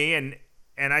up to me and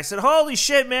I said, holy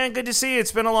shit, man, good to see you.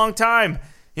 It's been a long time.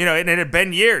 And it had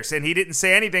been years. And he didn't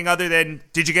say anything other than,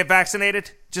 did you get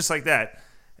vaccinated? Just like that.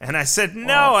 And I said,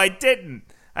 no, I didn't.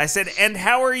 I said, and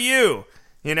how are you?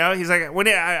 He's like,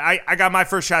 I got my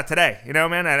first shot today,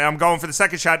 man, and I'm going for the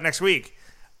second shot next week.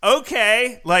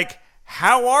 Okay, like,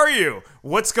 how are you?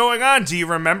 What's going on? Do you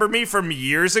remember me from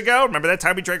years ago? Remember that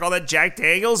time we drank all that Jack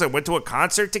Daniels and went to a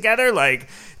concert together? Like,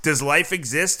 does life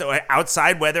exist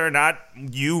outside whether or not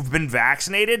you've been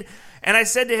vaccinated? And I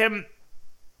said to him,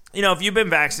 if you've been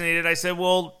vaccinated, I said,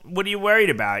 well, what are you worried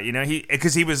about?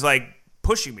 Because he was like,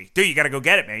 pushing me. Dude, you got to go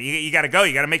get it, man. You got to go.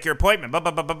 You got to make your appointment. Blah,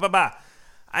 blah, blah, blah, blah, blah.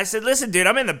 I said, listen, dude,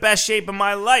 I'm in the best shape of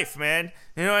my life, man.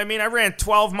 You know what I mean? I ran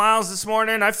 12 miles this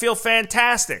morning. I feel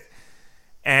fantastic.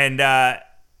 And of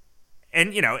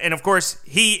course,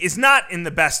 he is not in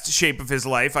the best shape of his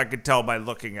life. I could tell by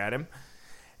looking at him.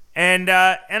 And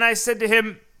I said to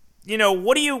him,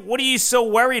 what are you so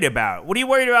worried about? What are you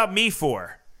worried about me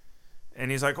for? And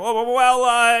he's like, oh, well,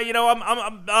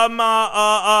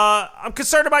 I'm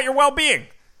concerned about your well-being.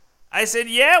 I said,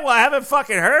 yeah, well, I haven't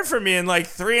fucking heard from you in like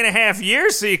 3.5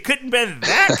 years, so you couldn't have been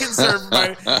that concerned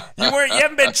about you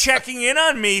haven't been checking in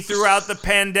on me throughout the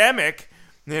pandemic,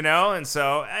 and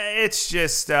so it's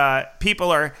just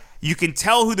you can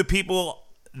tell who the people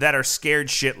that are scared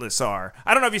shitless are.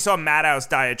 I don't know if you saw Maddow's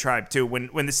diatribe too, when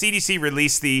the CDC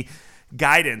released the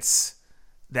guidance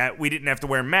that we didn't have to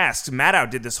wear masks. Maddow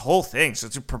did this whole thing. So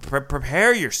to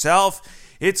prepare yourself,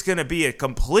 it's going to be a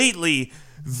completely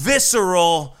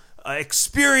visceral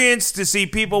experience to see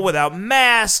people without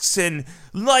masks, and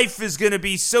life is going to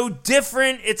be so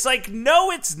different. It's like, no,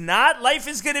 it's not. Life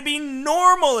is going to be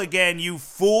normal again, you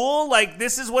fool. Like,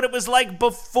 this is what it was like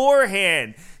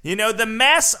beforehand. The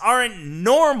masks aren't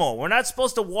normal. We're not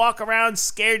supposed to walk around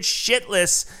scared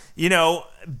shitless,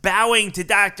 bowing to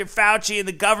Dr. Fauci and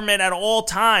the government at all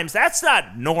times. That's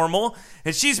not normal.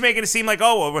 And she's making it seem like,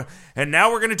 and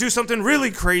now we're going to do something really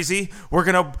crazy. We're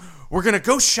going to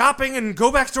go shopping and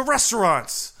go back to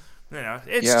restaurants.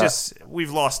 It's just,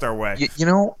 we've lost our way.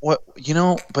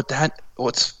 But that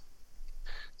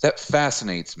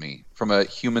fascinates me from a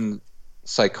human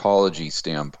psychology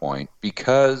standpoint,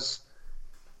 because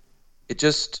it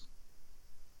just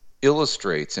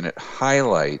illustrates and it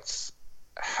highlights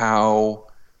how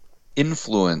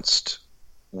influenced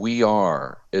we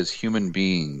are as human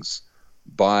beings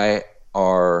by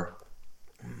our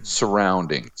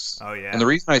surroundings. Oh, yeah. And the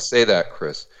reason I say that,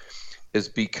 Chris, is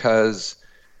because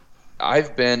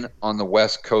I've been on the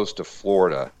west coast of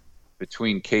Florida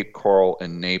between Cape Coral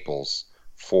and Naples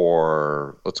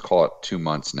for, let's call it 2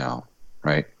 months now,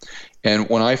 right? And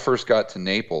when I first got to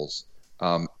Naples,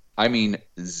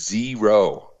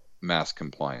 zero mask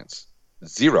compliance.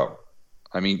 Zero.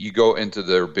 You go into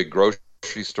their big grocery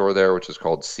store there, which is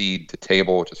called Seed to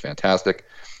Table, which is fantastic.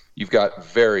 You've got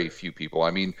very few people.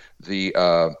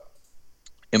 The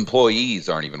employees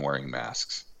aren't even wearing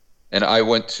masks. And I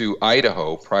went to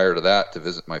Idaho prior to that to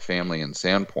visit my family in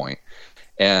Sandpoint,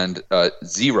 and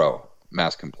zero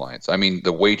mask compliance.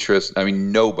 The waitress,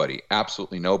 nobody,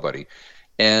 absolutely nobody.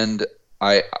 And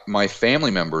my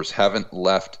family members haven't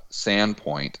left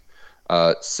Sandpoint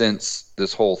since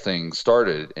this whole thing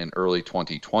started in early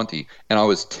 2020. And I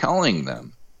was telling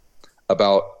them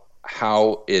about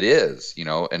how it is,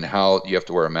 and how you have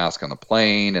to wear a mask on the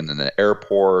plane and then the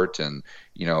airport. And,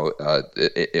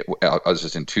 I was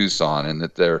just in Tucson, and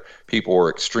that people were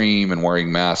extreme and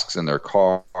wearing masks in their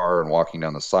car and walking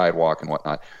down the sidewalk and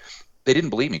whatnot. They didn't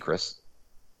believe me, Chris.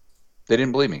 They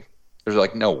didn't believe me. They're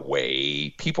like, no way.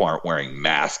 People aren't wearing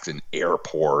masks in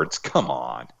airports. Come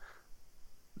on.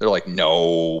 They're like,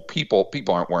 no, people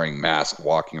aren't wearing masks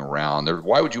walking around.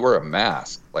 Why would you wear a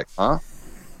mask? Like, huh?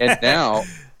 And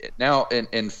now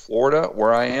in Florida,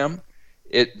 where I am,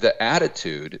 the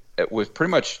attitude with pretty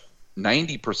much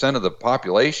 90% of the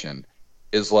population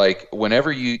is like,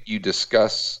 whenever you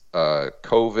discuss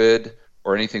COVID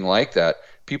or anything like that,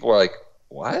 people are like,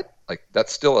 what? Like,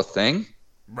 that's still a thing?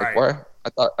 Right. Like, why?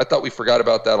 I thought we forgot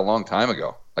about that a long time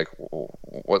ago. Like,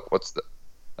 what's the?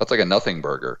 That's like a nothing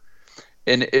burger.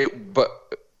 But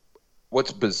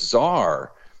what's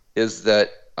bizarre is that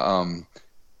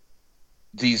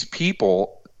these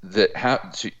people that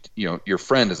have, your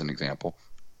friend as an example,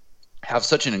 have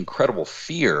such an incredible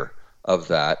fear of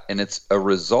that, and it's a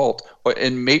result,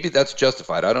 and maybe that's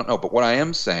justified, I don't know, but what I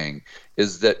am saying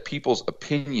is that people's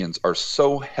opinions are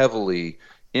so heavily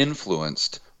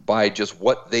influenced by just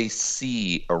what they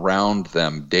see around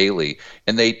them daily,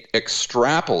 and they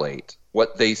extrapolate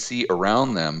what they see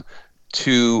around them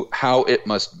to how it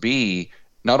must be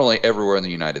not only everywhere in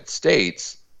the United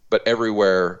States, but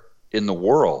everywhere in the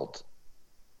world.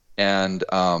 And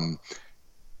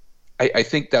I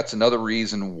think that's another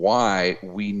reason why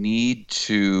we need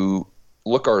to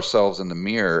look ourselves in the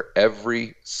mirror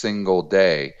every single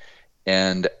day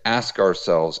and ask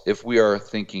ourselves if we are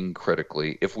thinking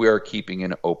critically, if we are keeping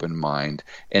an open mind,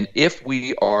 and if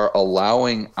we are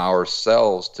allowing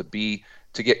ourselves to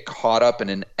get caught up in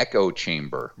an echo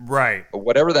chamber. Right.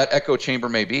 Whatever that echo chamber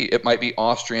may be. It might be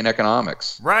Austrian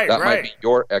economics. Right, that right. might be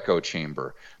your echo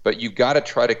chamber. But you've got to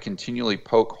try to continually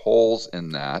poke holes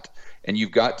in that, and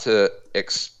you've got to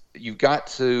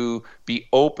be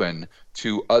open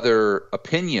to other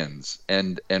opinions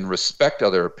and respect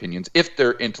other opinions if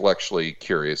they're intellectually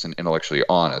curious and intellectually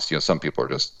honest. Some people are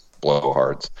just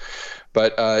blowhards.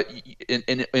 But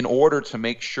in order to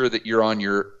make sure that you're on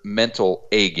your mental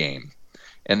A game,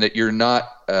 and that you're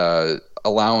not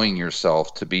allowing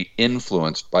yourself to be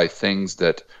influenced by things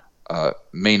that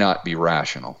may not be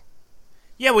rational.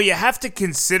 Yeah, well, you have to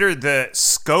consider the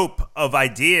scope of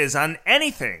ideas on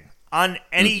anything, on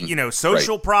any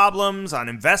social problems, on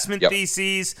investment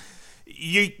theses.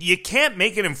 You can't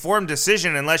make an informed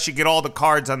decision unless you get all the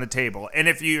cards on the table. And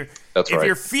if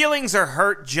your feelings are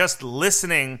hurt just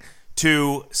listening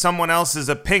to someone else's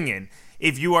opinion,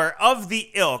 if you are of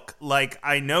the ilk, like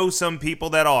I know some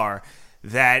people that are,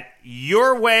 that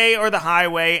your way or the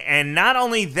highway, and not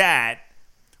only that,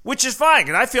 which is fine,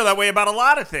 because I feel that way about a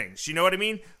lot of things, you know what I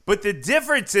mean? But the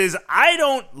difference is I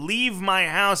don't leave my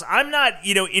house. I'm not,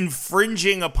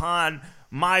 infringing upon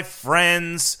my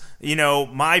friends,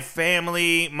 my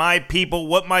family, my people,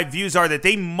 what my views are, that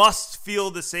they must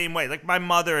feel the same way. Like my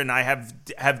mother and I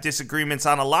have disagreements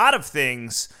on a lot of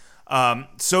things,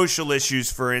 social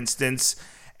issues, for instance,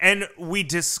 and we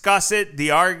discuss it.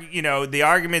 The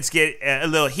arguments get a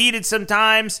little heated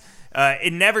sometimes.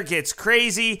 It never gets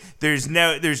crazy. There's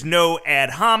no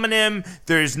ad hominem.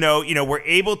 There's no, we're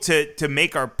able to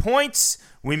make our points.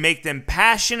 We make them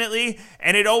passionately,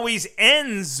 and it always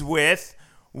ends with,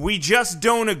 we just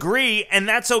don't agree, and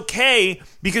that's okay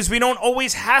because we don't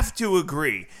always have to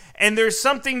agree. And there's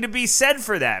something to be said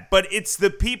for that. But it's the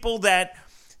people that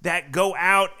go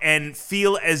out and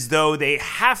feel as though they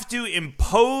have to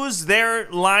impose their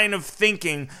line of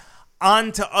thinking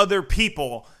onto other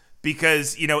people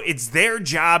because, it's their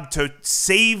job to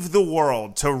save the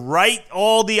world, to right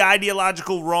all the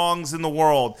ideological wrongs in the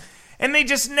world. And they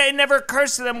just, it never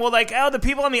occurs to them, the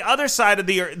people on the other side of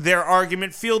their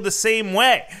argument feel the same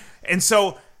way. And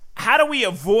so how do we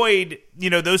avoid,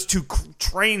 those two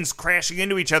trains crashing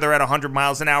into each other at 100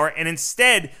 miles an hour, and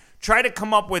instead try to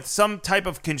come up with some type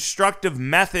of constructive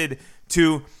method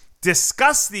to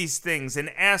discuss these things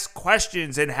and ask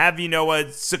questions and have,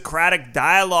 a Socratic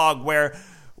dialogue where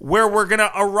we're going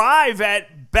to arrive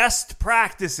at best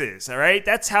practices, all right?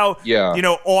 That's how,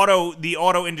 the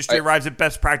auto industry arrives at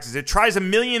best practices. It tries a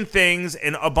million things,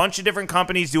 and a bunch of different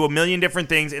companies do a million different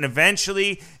things, and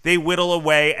eventually they whittle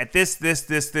away at this,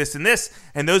 and this,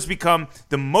 and those become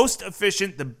the most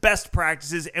efficient, the best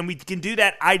practices, and we can do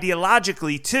that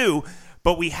ideologically too,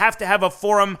 but we have to have a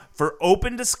forum for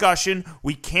open discussion.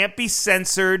 We can't be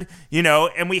censored,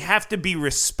 and we have to be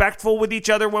respectful with each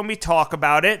other when we talk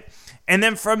about it. And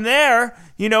then from there,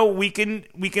 we can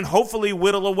hopefully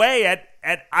whittle away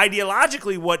at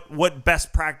ideologically what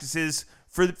best practices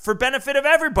for benefit of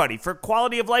everybody, for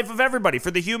quality of life of everybody,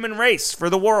 for the human race, for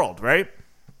the world, right?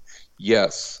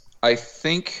 Yes. I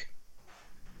think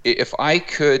if I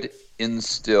could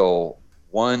instill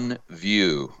one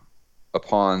view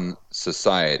upon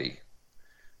society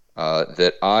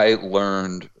that I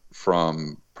learned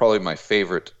from probably my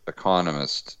favorite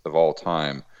economist of all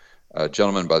time, a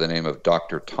gentleman by the name of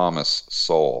Dr. Thomas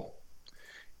Sowell.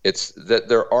 It's that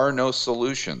there are no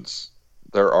solutions.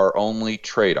 There are only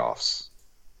trade-offs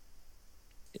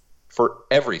for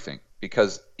everything.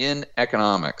 Because in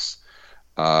economics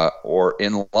or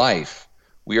in life,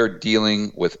 we are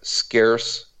dealing with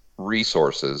scarce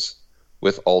resources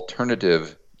with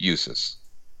alternative uses.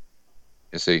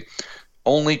 You see,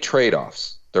 only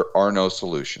trade-offs. There are no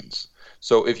solutions.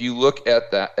 So if you look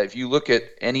at that, if you look at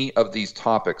any of these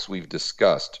topics we've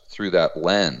discussed through that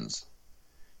lens,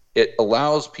 it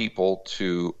allows people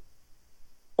to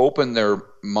open their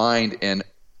mind and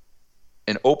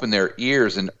open their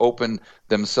ears and open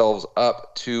themselves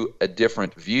up to a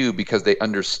different view, because they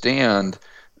understand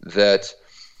that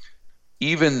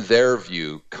even their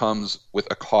view comes with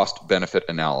a cost-benefit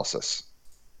analysis.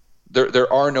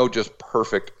 There are no just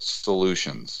perfect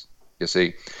solutions, you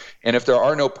see. And if there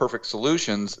are no perfect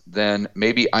solutions, then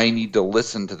maybe I need to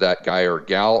listen to that guy or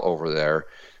gal over there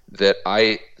that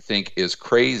I think is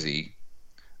crazy,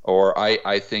 or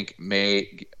I think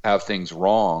may have things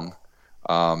wrong.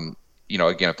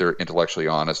 Again, if they're intellectually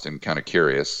honest and kind of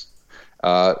curious,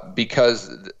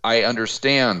 because I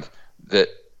understand that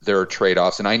there are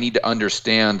trade-offs, and I need to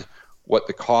understand what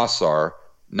the costs are,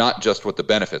 not just what the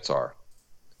benefits are.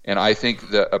 And I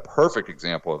think that a perfect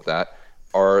example of that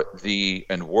were the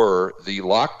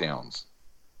lockdowns,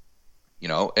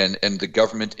 and the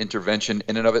government intervention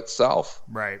in and of itself.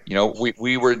 Right. No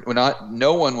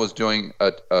one was doing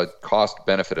a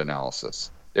cost-benefit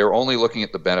analysis. They were only looking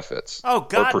at the benefits. Oh,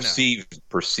 God, or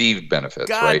perceived benefits,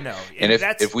 God, right? no. And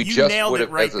if we just nailed would it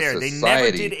have, right as a there. society, They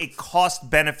never did a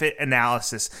cost-benefit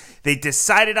analysis. They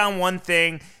decided on one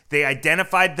thing. They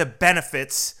identified the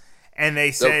benefits, and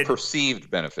they said the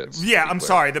perceived benefits. Yeah, I'm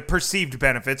sorry, the perceived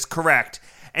benefits, correct.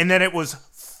 And then it was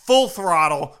full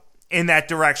throttle in that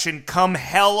direction, come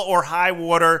hell or high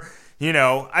water. You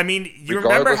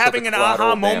remember having an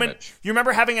aha moment? You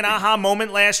remember having an aha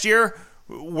moment last year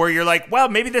where you're like, well,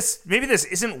 maybe this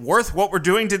isn't worth what we're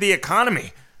doing to the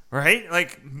economy, right?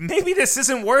 Like, maybe this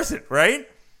isn't worth it, right?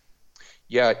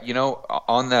 Yeah,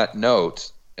 on that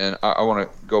note, and I want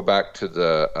to go back to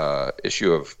the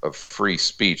issue of free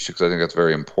speech, because I think that's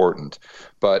very important.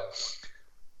 But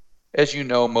as you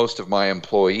know, most of my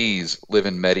employees live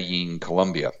in Medellin,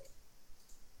 Colombia.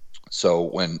 So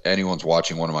when anyone's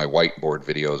watching one of my whiteboard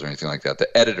videos or anything like that,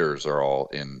 the editors are all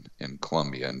in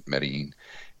Colombia and Medellin.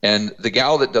 And the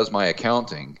gal that does my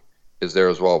accounting is there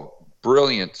as well.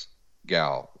 Brilliant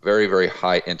gal, very, very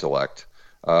high intellect,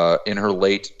 in her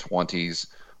late 20s.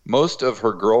 Most of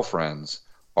her girlfriends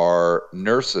are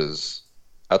nurses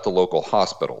at the local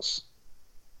hospitals.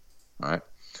 All right.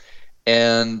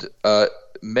 And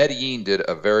Medellin did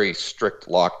a very strict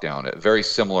lockdown, very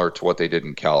similar to what they did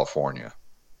in California.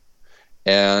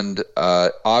 And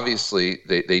obviously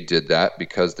they did that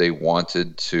because they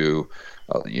wanted to,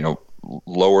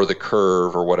 lower the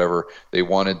curve or whatever. They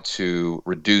wanted to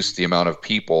reduce the amount of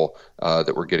people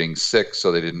that were getting sick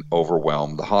so they didn't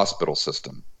overwhelm the hospital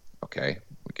system. Okay,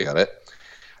 we get it.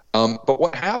 But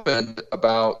what happened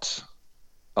about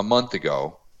a month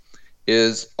ago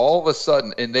is all of a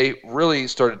sudden, and they really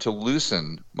started to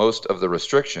loosen most of the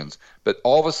restrictions, but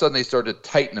all of a sudden they started to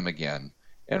tighten them again.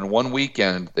 And one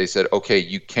weekend they said, okay,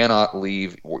 you cannot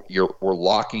leave. We're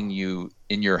locking you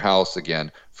in your house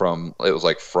again it was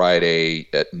like Friday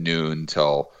at noon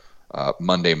till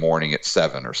Monday morning at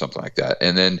 7 or something like that.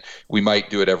 And then we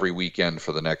might do it every weekend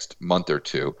for the next month or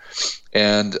two.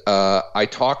 And I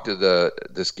talked to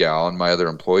this gal and my other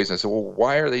employees. And I said, well,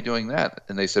 why are they doing that?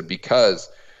 And they said, because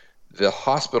the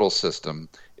hospital system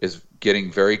is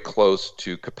getting very close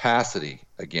to capacity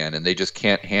again, and they just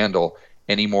can't handle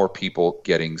any more people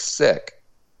getting sick.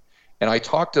 And I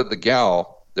talked to the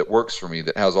gal that works for me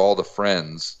that has all the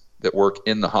friends that work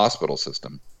in the hospital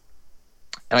system.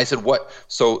 And I said, what?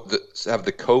 So have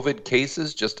the COVID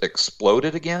cases just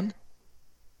exploded again?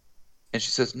 And she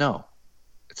says, no,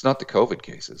 it's not the COVID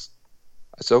cases.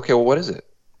 I said, okay, well, what is it?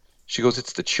 She goes,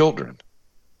 it's the children.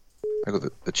 I go,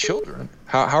 the children?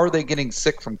 How are they getting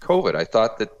sick from COVID? I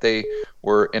thought that they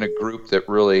were in a group that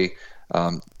really,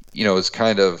 is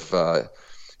kind of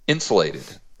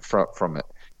insulated from it.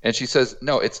 And she says,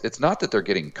 no, it's not that they're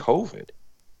getting COVID.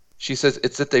 She says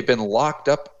it's that they've been locked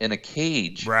up in a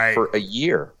cage for a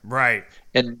year. Right.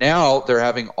 And now they're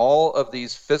having all of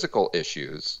these physical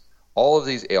issues, all of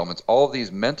these ailments, all of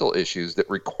these mental issues that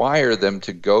require them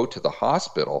to go to the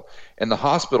hospital. And the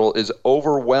hospital is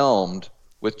overwhelmed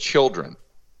with children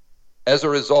as a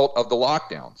result of the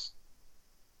lockdowns.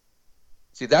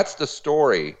 See, that's the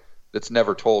story that's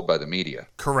never told by the media.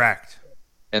 Correct.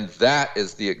 And that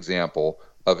is the example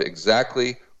of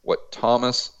exactly what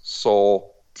Thomas Sowell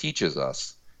teaches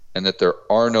us, and that there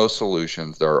are no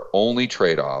solutions, there are only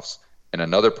trade-offs, and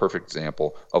another perfect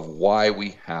example of why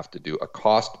we have to do a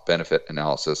cost-benefit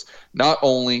analysis, not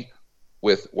only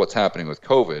with what's happening with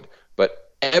COVID,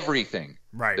 but everything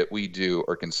that we do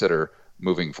or consider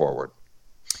moving forward.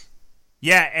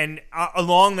 Yeah, and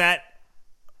along that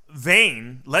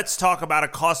vein, let's talk about a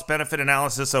cost-benefit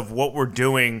analysis of what we're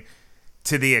doing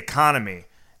to the economy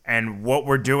and what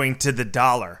we're doing to the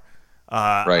dollar.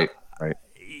 Right.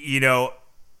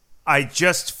 I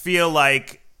just feel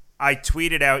like I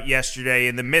tweeted out yesterday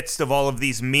in the midst of all of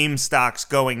these meme stocks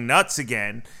going nuts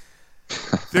again.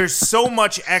 There's so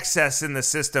much excess in the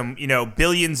system,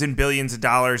 billions and billions of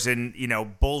dollars in,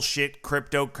 bullshit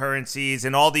cryptocurrencies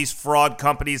and all these fraud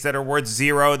companies that are worth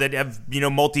zero that have,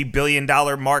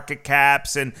 multi-billion-dollar market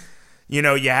caps. And, you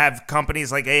have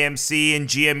companies like AMC and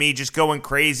GME just going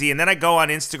crazy. And then I go on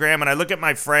Instagram and I look at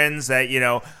my friends that,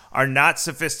 are not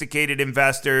sophisticated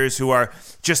investors who are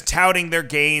just touting their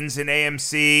gains in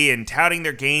AMC and touting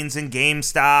their gains in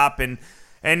GameStop.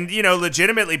 And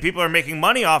legitimately, people are making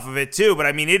money off of it too. But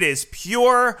I mean, it is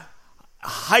pure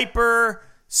hyper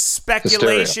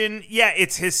speculation. Hysteria. Yeah,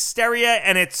 it's hysteria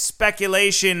and it's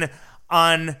speculation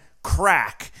on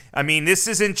crack. I mean, this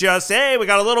isn't just, hey, we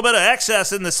got a little bit of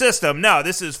excess in the system. No,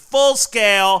 this is full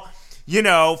scale,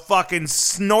 fucking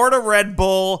snort a Red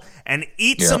Bull and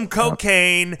eat some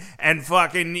cocaine and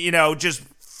fucking, just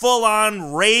full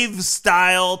on rave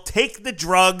style, take the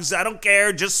drugs, I don't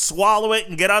care, just swallow it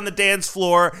and get on the dance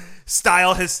floor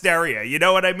style hysteria. You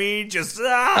know what I mean? Just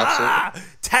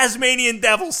Tasmanian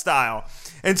devil style.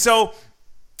 And so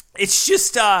it's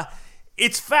just,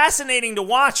 it's fascinating to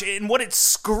watch. And what it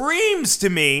screams to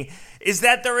me is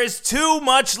that there is too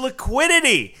much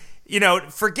liquidity.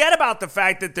 Forget about the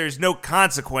fact that there's no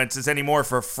consequences anymore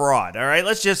for fraud. All right,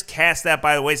 let's just cast that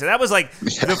by the way. So that was like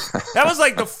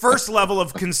the first level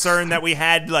of concern that we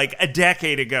had like a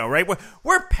decade ago. Right,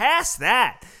 we're past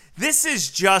that. This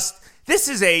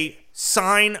is a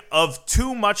sign of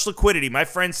too much liquidity. My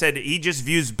friend said he just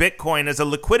views Bitcoin as a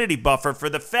liquidity buffer for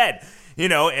the Fed.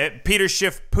 Peter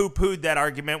Schiff poo-pooed that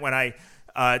argument when I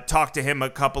talked to him a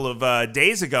couple of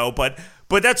days ago, but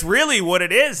that's really what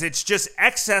it is. It's just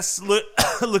excess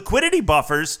liquidity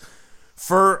buffers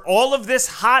for all of this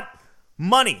hot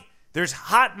money. There's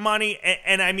hot money,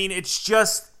 and I mean, it's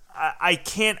just, I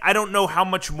don't know how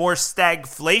much more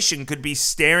stagflation could be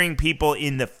staring people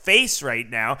in the face right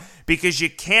now, because you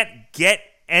can't get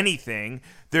anything.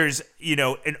 There's,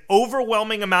 an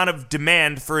overwhelming amount of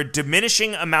demand for a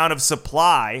diminishing amount of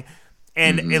supply,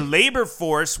 and a labor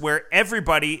force where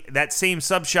everybody, that same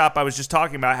sub shop I was just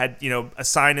talking about, had, a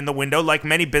sign in the window, like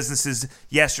many businesses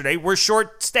yesterday, we're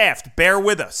short-staffed, bear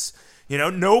with us.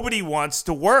 Nobody wants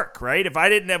to work, right? If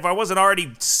I wasn't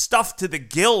already stuffed to the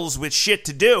gills with shit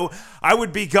to do, I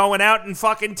would be going out and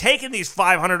fucking taking these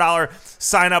 $500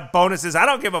 sign-up bonuses. I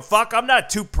don't give a fuck. I'm not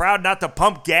too proud not to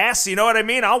pump gas. You know what I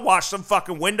mean? I'll wash some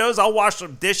fucking windows. I'll wash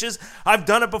some dishes. I've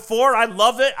done it before. I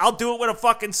love it. I'll do it with a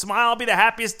fucking smile. I'll be the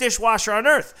happiest dishwasher on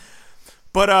earth.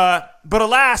 But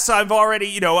alas, I've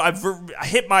already, I've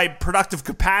hit my productive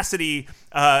capacity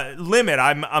limit.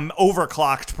 I'm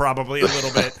overclocked probably a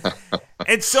little bit.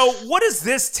 And so what does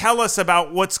this tell us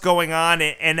about what's going on,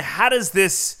 and how does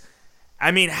this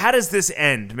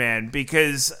end, man?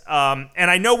 Because, and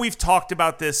I know we've talked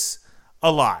about this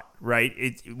a lot, right?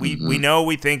 We know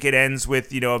we think it ends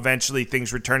with, eventually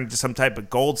things returning to some type of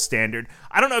gold standard.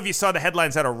 I don't know if you saw the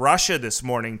headlines out of Russia this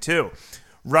morning too.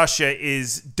 Russia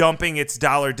is dumping its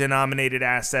dollar-denominated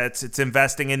assets. It's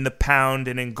investing in the pound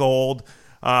and in gold.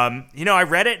 I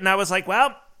read it and I was like,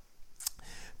 well,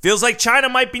 feels like China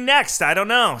might be next. I don't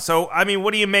know. So, I mean,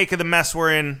 what do you make of the mess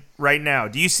we're in right now?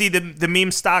 Do you see the meme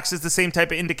stocks as the same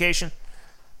type of indication?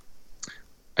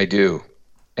 I do.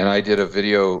 And I did a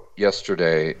video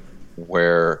yesterday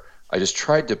where I just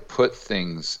tried to put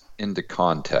things into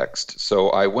context.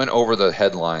 So I went over the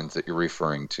headlines that you're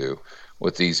referring to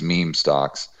with these meme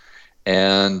stocks.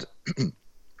 And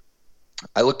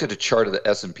I looked at a chart of the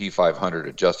S&P 500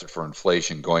 adjusted for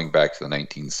inflation going back to the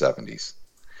 1970s.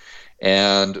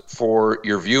 And for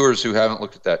your viewers who haven't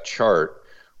looked at that chart,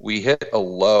 we hit a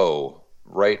low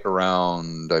right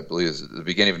around, I believe, the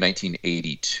beginning of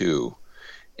 1982,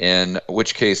 in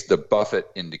which case the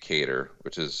Buffett indicator,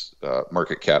 which is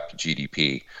market cap to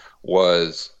GDP,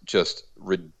 was just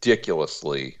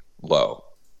ridiculously low,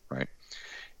 right?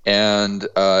 And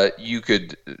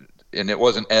and it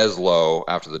wasn't as low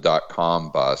after the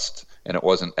dot-com bust, and it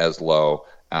wasn't as low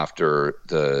after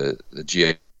the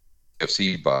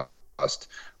GFC bust,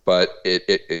 but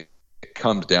it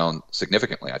comes down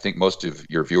significantly. I think most of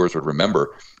your viewers would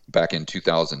remember back in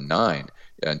 2009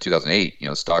 and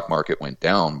 2008, stock market went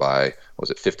down by,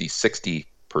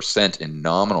 50-60% in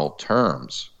nominal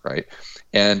terms, right?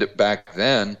 And back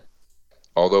then,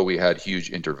 although we had huge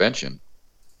intervention,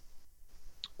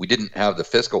 we didn't have the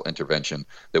fiscal intervention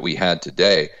that we had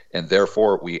today, and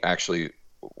therefore we actually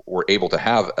were able to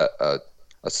have a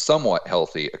somewhat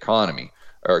healthy economy,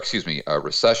 or a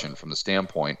recession from the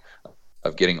standpoint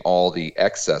of getting all the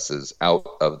excesses out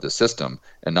of the system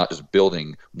and not just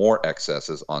building more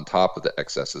excesses on top of the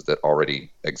excesses that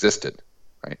already existed.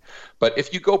 right? But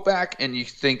if you go back and you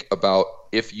think about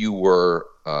if you were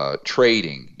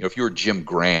trading, if you were Jim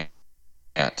Grant,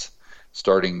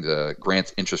 starting the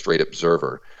Grant's Interest Rate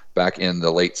Observer back in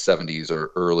the late 70s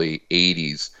or early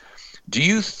 80s, do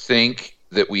you think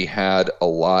that we had a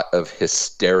lot of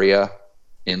hysteria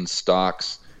in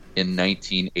stocks in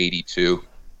 1982?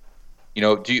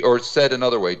 Or said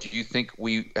another way, do you think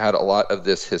we had a lot of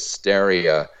this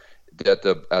hysteria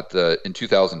in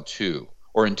 2002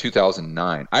 or in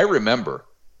 2009? I remember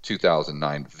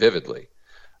 2009 vividly,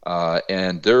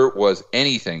 and there was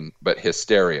anything but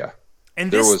hysteria.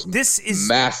 And there was panic.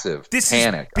 massive This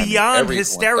is beyond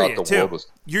hysteria too.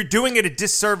 You're doing it a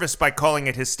disservice by calling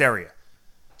it hysteria.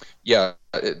 Yeah,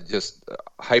 just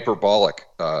hyperbolic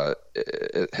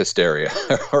hysteria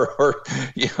or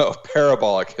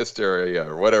parabolic hysteria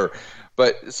or whatever.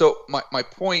 But so my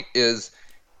point is,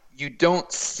 you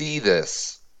don't see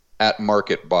this at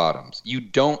market bottoms. You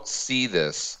don't see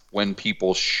this when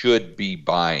people should be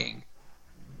buying.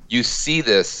 You see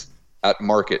this at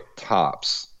market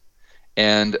tops.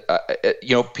 And,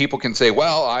 people can say,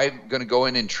 well, I'm going to go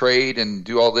in and trade and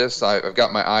do all this. I've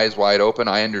got my eyes wide open.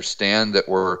 I understand that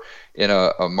we're in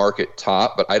a market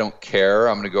top, but I don't care.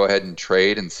 I'm going to go ahead and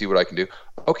trade and see what I can do.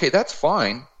 Okay, that's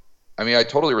fine. I mean, I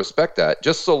totally respect that.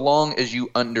 Just so long as you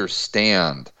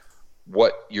understand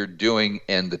what you're doing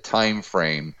and the time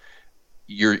frame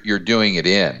you're doing it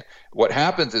in. What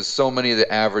happens is so many of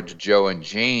the average Joe and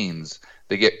Janes,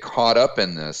 they get caught up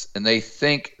in this, and they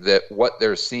think that what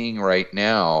they're seeing right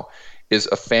now is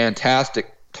a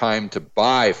fantastic time to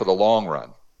buy for the long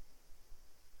run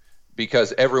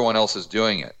because everyone else is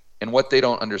doing it. And what they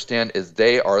don't understand is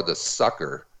they are the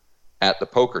sucker at the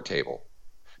poker table.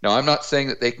 Now, I'm not saying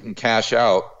that they can cash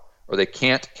out or they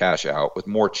can't cash out with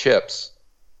more chips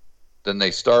than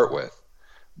they start with,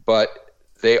 but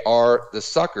they are the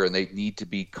sucker, and they need to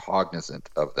be cognizant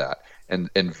of that. And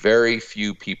very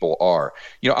few people are.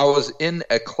 I was in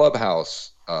a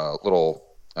Clubhouse little,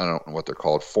 I don't know what they're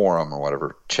called, forum or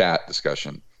whatever, chat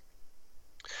discussion,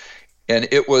 and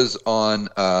it was on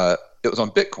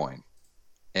Bitcoin,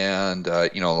 and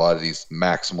a lot of these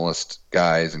maximalist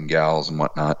guys and gals and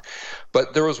whatnot.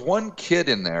 But there was one kid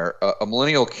in there, a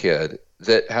millennial kid,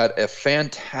 that had a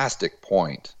fantastic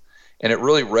point, and it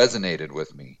really resonated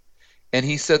with me. And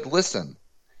he said, "Listen,"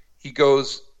 he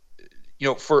goes,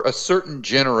 for a certain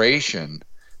generation,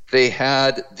 they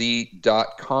had the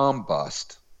 .com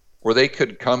bust where they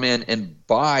could come in and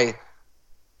buy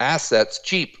assets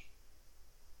cheap.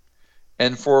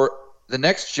 And for the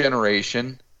next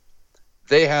generation,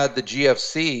 they had the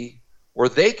GFC where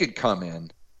they could come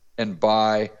in and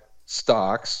buy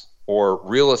stocks or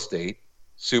real estate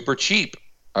super cheap.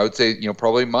 I would say,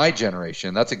 probably my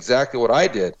generation. That's exactly what I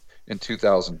did. In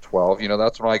 2012,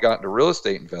 that's when I got into real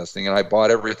estate investing, and I bought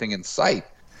everything in sight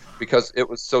because it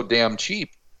was so damn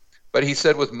cheap. But he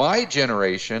said, with my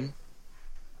generation,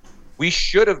 we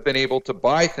should have been able to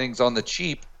buy things on the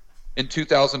cheap in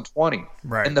 2020,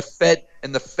 right? And the Fed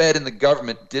and the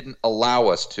government didn't allow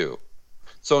us to.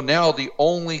 So now the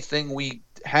only thing we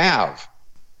have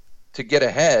to get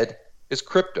ahead is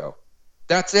crypto.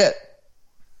 That's it,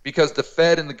 because the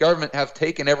Fed and the government have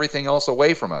taken everything else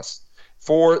away from us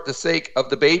for the sake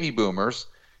of the baby boomers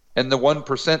and the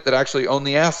 1% that actually own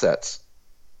the assets.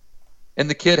 And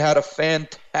the kid had a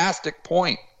fantastic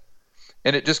point.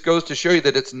 And it just goes to show you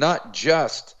that it's not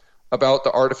just about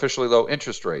the artificially low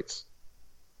interest rates.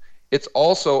 It's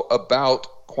also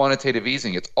about quantitative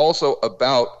easing. It's also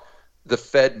about the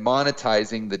Fed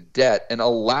monetizing the debt and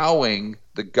allowing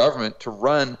the government to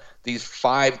run these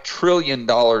 $5 trillion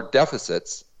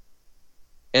deficits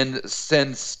and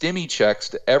send stimmy checks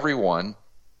to everyone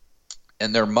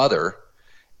and their mother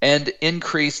and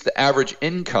increase the average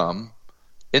income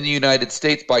in the United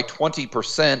States by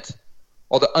 20%,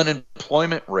 while the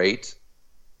unemployment rate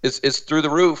is through the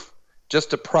roof, just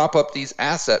to prop up these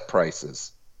asset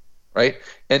prices, right?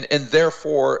 And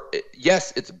therefore,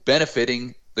 yes, it's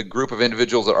benefiting the group of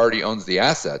individuals that already owns the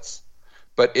assets,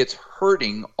 but it's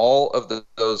hurting all of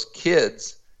those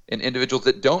kids and individuals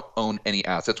that don't own any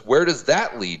assets. Where does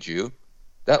that lead you?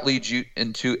 That leads you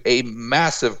into a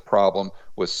massive problem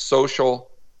with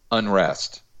social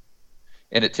unrest.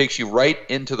 And it takes you right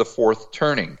into the fourth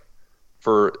turning.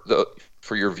 For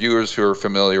your viewers who are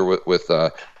familiar with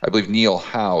I believe Neil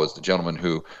Howe is the gentleman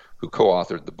who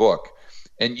co-authored the book.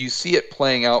 And you see it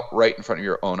playing out right in front of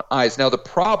your own eyes. Now, the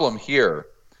problem here,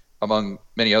 among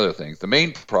many other things, the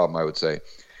main problem, I would say,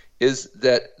 is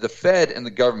that the Fed and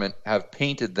the government have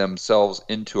painted themselves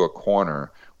into a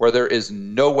corner where there is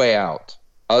no way out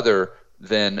other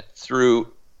than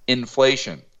through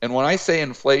inflation. And when I say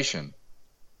inflation,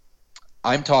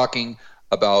 I'm talking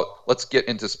about, let's get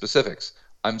into specifics.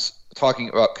 I'm talking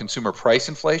about consumer price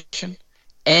inflation,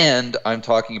 and I'm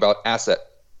talking about asset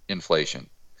inflation,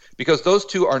 because those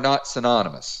two are not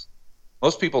synonymous.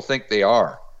 Most people think they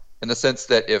are, in the sense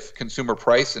that if consumer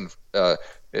prices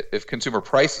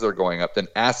are going up, then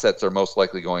assets are most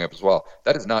likely going up as well.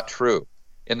 That is not true.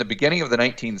 In the beginning of the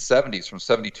 1970s, from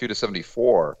 72 to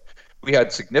 74, we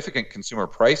had significant consumer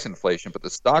price inflation, but the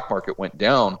stock market went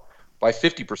down by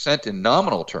 50% in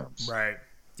nominal terms. Right.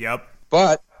 Yep.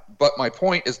 But my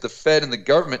point is, the Fed and the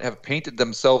government have painted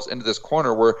themselves into this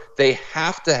corner where they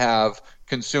have to have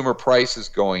consumer prices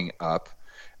going up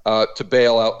to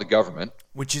bail out the government.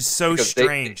 Which is so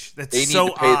strange. They need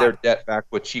to pay their debt back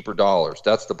with cheaper dollars.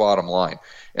 That's the bottom line.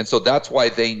 And so that's why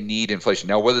they need inflation.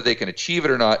 Now, whether they can achieve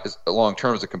it or not is long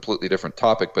term is a completely different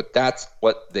topic, but that's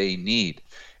what they need.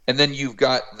 And then you've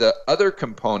got the other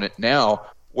component now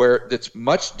where it's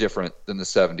much different than the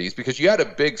 70s, because you had a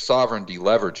big sovereign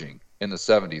deleveraging in the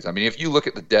 70s. I mean, if you look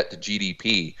at the debt to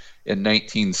GDP in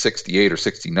 1968 or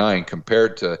 69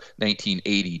 compared to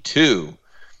 1982,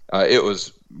 it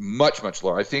was much, much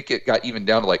lower. I think it got even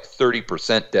down to like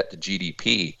 30% debt to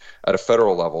GDP at a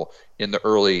federal level in the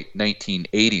early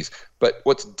 1980s. But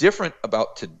what's different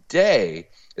about today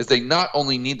is they not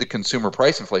only need the consumer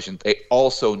price inflation, they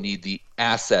also need the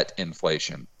asset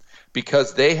inflation,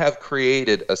 because they have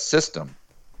created a system,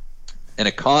 an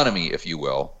economy, if you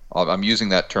will. I'm using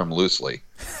that term loosely,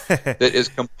 that is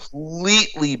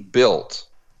completely built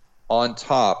on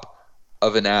top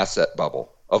of an asset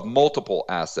bubble, of multiple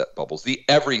asset bubbles, the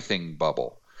everything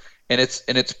bubble. And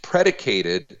it's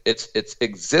predicated, its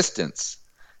existence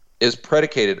is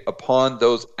predicated upon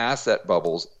those asset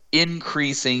bubbles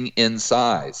increasing in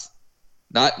size,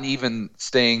 not even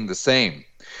staying the same.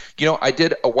 You know, I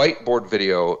did a whiteboard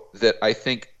video that I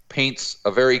think paints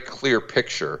a very clear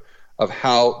picture of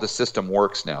how the system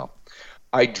works now.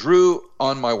 I drew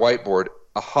on my whiteboard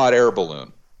a hot air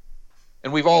balloon,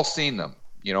 and we've all seen them,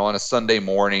 you know, on a Sunday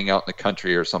morning out in the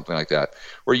country or something like that,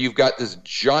 where you've got this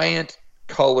giant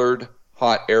colored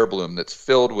hot air balloon that's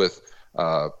filled with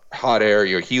hot air,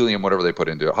 helium, whatever they put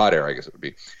into it, hot air, I guess it would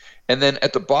be. And then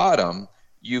at the bottom,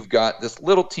 you've got this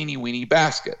little teeny weeny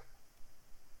basket.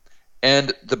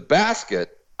 And the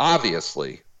basket,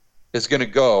 obviously, is going to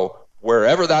go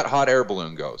wherever that hot air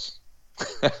balloon goes.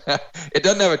 It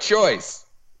doesn't have a choice,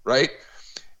 right?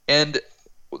 And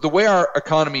the way our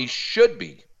economy should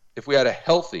be, if we had a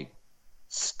healthy,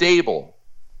 stable,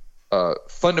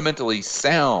 fundamentally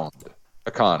sound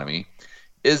economy,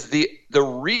 is the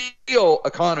real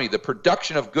economy, the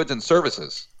production of goods and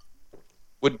services,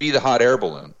 would be the hot air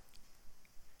balloon.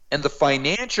 And the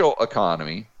financial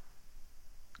economy,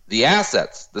 the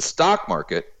assets, the stock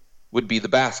market, would be the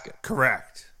basket.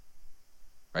 Correct.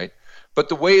 Right? But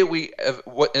the way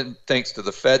and thanks to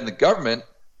the Fed and the government,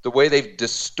 the way they've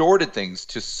distorted things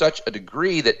to such a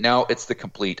degree that now it's the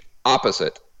complete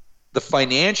opposite. The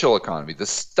financial economy, the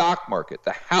stock market,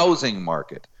 the housing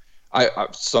market,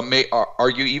 some may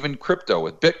argue even crypto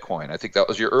with Bitcoin. I think that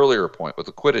was your earlier point with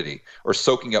liquidity, or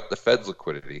soaking up the Fed's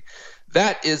liquidity.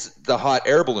 That is the hot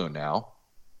air balloon now.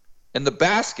 And the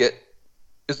basket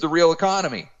is the real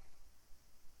economy.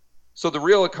 So the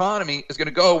real economy is going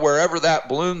to go wherever that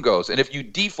balloon goes. And if you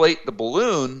deflate the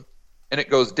balloon and it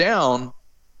goes down,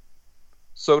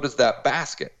 so does that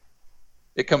basket.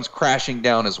 It comes crashing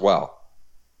down as well.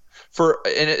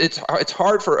 And it's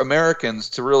hard for Americans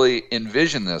to really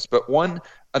envision this, but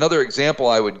another example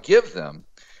I would give them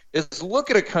is look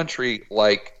at a country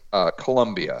like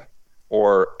Colombia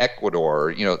or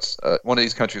Ecuador. You know, it's one of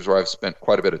these countries where I've spent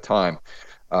quite a bit of time.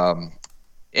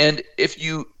 And if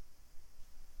you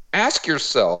ask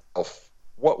yourself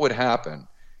what would happen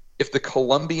if the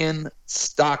Colombian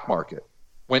stock market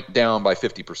went down by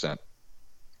 50%,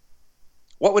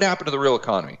 what would happen to the real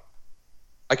economy?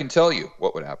 I can tell you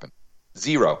what would happen.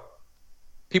 Zero.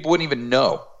 People wouldn't even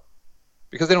know,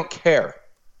 because they don't care,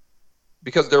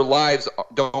 because their lives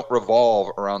don't revolve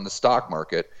around the stock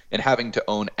market and having to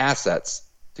own assets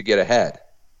to get ahead,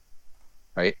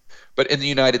 right? But in the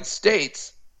United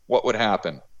States, what would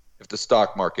happen if the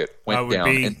stock market went down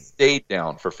and stayed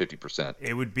down for 50%?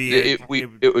 It would be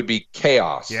it would be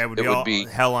chaos. Yeah, it would be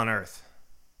hell on earth.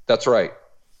 That's right.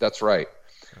 That's right.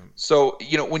 So,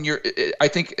 you know, I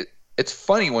think it's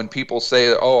funny when people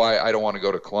say, "Oh, I don't want to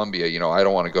go to Colombia. You know, I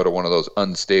don't want to go to one of those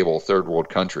unstable third world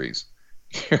countries."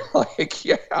 You're like,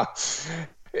 yeah,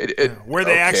 where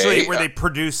they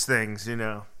produce things, you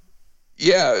know.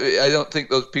 Yeah, I don't think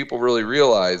those people really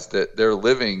realize that they're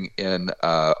living in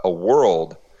a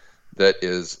world that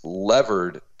is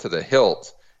levered to the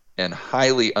hilt, and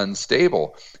highly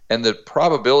unstable. And the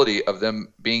probability of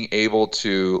them being able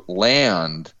to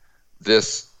land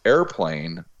this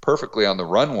airplane perfectly on the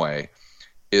runway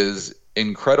is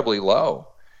incredibly low.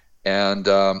 And,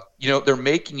 they're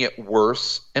making it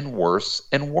worse and worse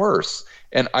and worse.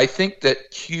 And I think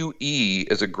that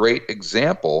QE is a great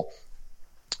example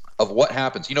of what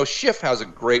happens. Schiff has a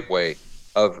great way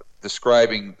of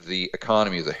describing the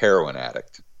economy as a heroin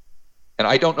addict. And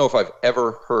I don't know if I've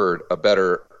ever heard a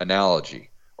better analogy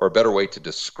or a better way to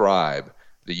describe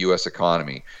the U.S.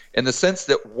 economy, in the sense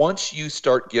that once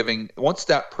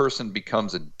that person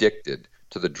becomes addicted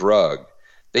to the drug,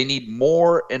 they need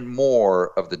more and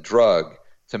more of the drug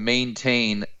to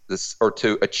maintain this or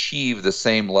to achieve the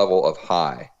same level of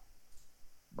high,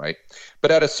 right?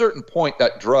 But at a certain point,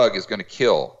 that drug is going to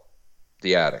kill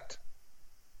the addict.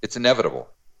 It's inevitable.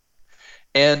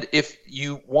 And if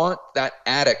you want that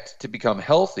addict to become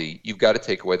healthy, you've got to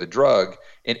take away the drug.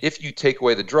 And if you take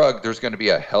away the drug, there's going to be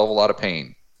a hell of a lot of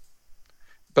pain.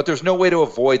 But there's no way to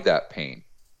avoid that pain.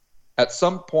 At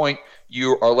some point,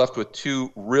 you are left with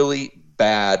two really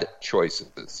bad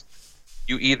choices.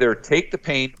 You either take the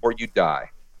pain or you die.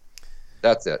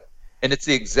 That's it. And it's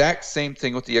the exact same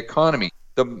thing with the economy.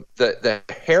 The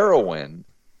heroin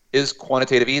is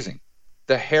quantitative easing.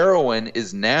 The heroin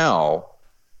is now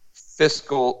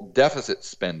fiscal deficit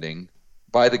spending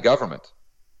by the government.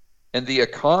 And the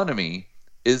economy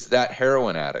is that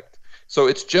heroin addict. So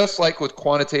it's just like with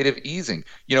quantitative easing.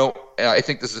 I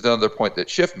think this is another point that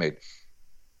Schiff made.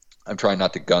 I'm trying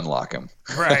not to gun lock him.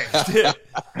 Right.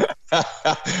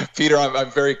 Peter, I'm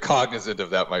very cognizant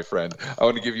of that, my friend. I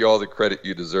want to give you all the credit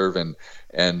you deserve and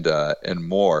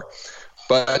more.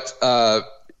 But I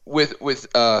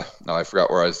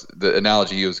forgot where the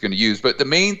analogy he was going to use. But the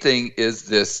main thing is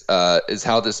this is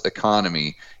how this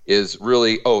economy is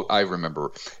really. Oh, I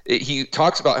remember. He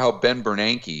talks about how Ben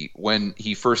Bernanke, when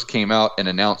he first came out and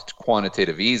announced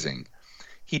quantitative easing,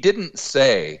 he didn't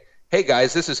say, "Hey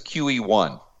guys, this is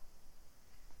QE1."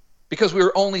 Because we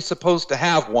were only supposed to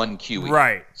have one QE.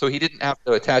 Right. So he didn't have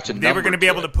to attach a number. They were going to be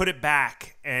able to put it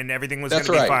back, and everything was going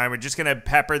to be fine. We're just going to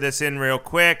pepper this in real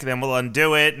quick, then we'll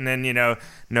undo it, and then,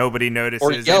 nobody notices.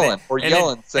 Or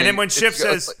Yellen. And then when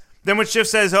Schiff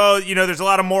says, oh, there's a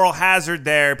lot of moral hazard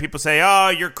there, people say, oh,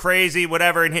 you're crazy,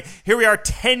 whatever. And here we are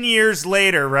 10 years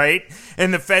later, right?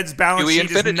 And the Fed's balance sheet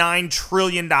is $9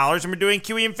 trillion, and we're doing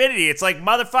QE infinity. It's like,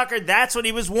 motherfucker, that's what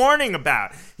he was warning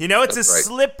about. It's a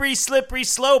slippery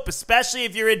slope, especially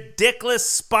if you're a dickless,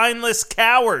 spineless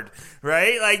coward,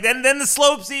 right? Like, then the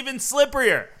slope's even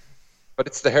slipperier. But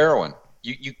it's the heroin.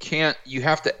 You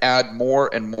have to add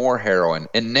more and more heroin.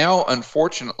 And now,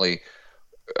 unfortunately,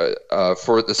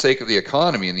 for the sake of the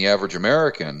economy and the average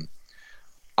American,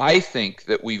 I think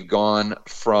that we've gone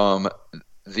from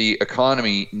the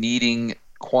economy needing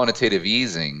quantitative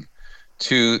easing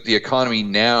to the economy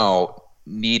now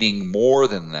needing more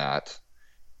than that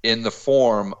in the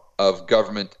form of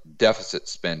government deficit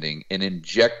spending and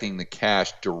injecting the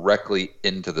cash directly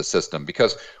into the system.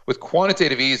 Because with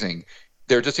quantitative easing,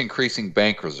 they're just increasing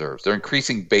bank reserves. They're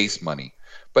increasing base money.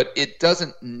 But it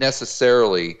doesn't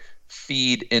necessarily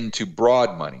feed into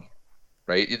broad money,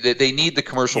 right? They need the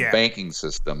commercial banking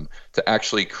system to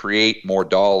actually create more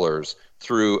dollars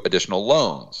through additional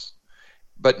loans.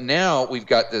 But now we've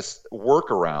got this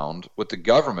workaround with the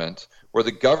government where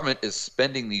the government is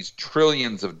spending these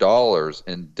trillions of dollars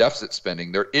in deficit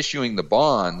spending. They're issuing the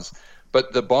bonds,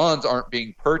 but the bonds aren't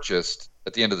being purchased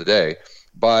at the end of the day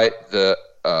by the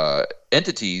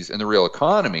entities in the real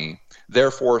economy,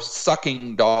 therefore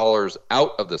sucking dollars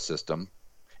out of the system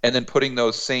and then putting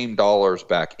those same dollars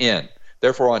back in.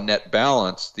 Therefore, on net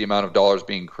balance, the amount of dollars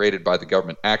being created by the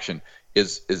government action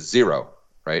is zero,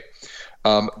 right?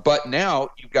 But now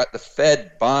you've got the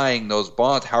Fed buying those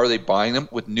bonds. How are they buying them?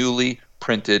 With newly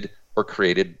printed or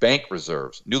created bank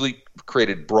reserves, newly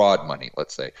created broad money,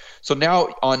 let's say. So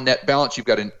now on net balance, you've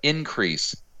got an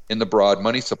increase in the broad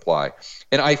money supply.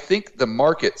 And I think the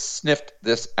market sniffed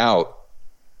this out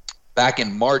back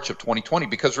in March of 2020,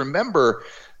 because remember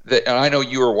that, and I know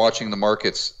you were watching the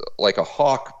markets like a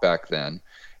hawk back then,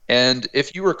 and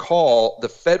if you recall, the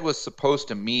Fed was supposed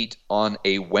to meet on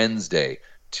a Wednesday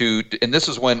and this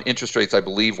is when interest rates, I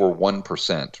believe, were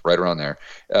 1%, right around there,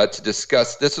 to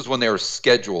discuss. This is when they were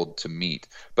scheduled to meet.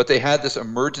 But they had this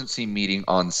emergency meeting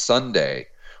on Sunday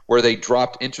where they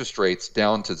dropped interest rates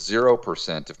down to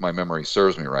 0%, if my memory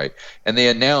serves me right. And they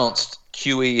announced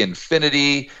QE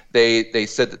infinity. They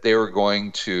said that they were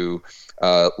going to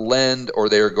lend, or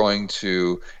they were going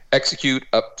to execute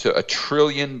up to $1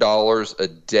 trillion a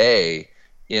day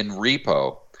in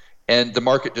repo. And the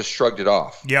market just shrugged it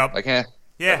off. Yep. Like,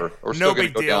 Yeah, whatever. We're no still going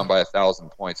to big go deal. down by 1,000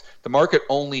 points. The market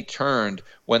only turned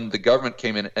when the government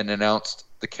came in and announced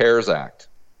the CARES Act.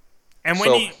 And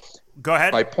when go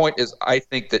ahead. My point is, I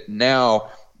think that now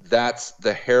that's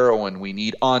the heroin we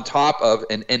need on top of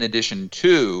and in addition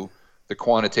to the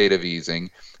quantitative easing,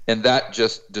 and that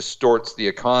just distorts the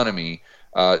economy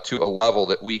to a level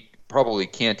that we probably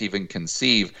can't even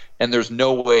conceive, and there's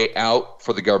no way out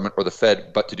for the government or the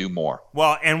Fed but to do more.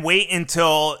 Well, and wait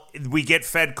until we get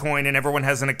Fed coin and everyone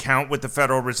has an account with the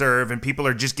Federal Reserve and people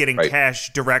are just getting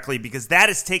cash directly, because that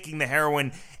is taking the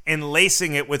heroin and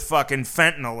lacing it with fucking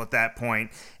fentanyl at that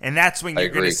point. And that's when you're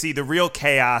going to see the real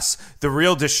chaos, the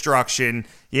real destruction,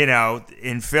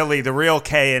 in Philly, the real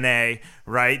K&A,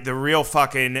 right? The real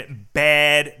fucking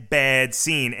bad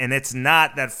scene. And it's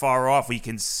not that far off. We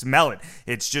can smell it.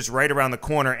 It's just right around the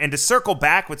corner. And to circle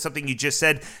back with something you just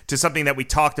said to something that we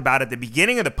talked about at the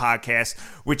beginning of the podcast,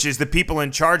 which is the people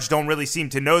in charge don't really seem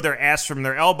to know their ass from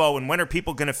their elbow. And when are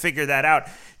people going to figure that out?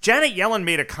 Janet Yellen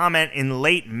made a comment in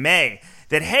late May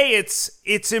that, hey,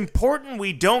 it's important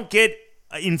we don't get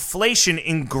inflation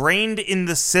ingrained in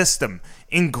the system,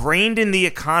 ingrained in the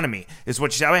economy, is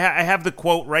what she said. I have the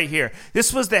quote right here.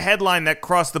 This was the headline that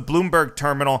crossed the Bloomberg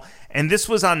terminal, and this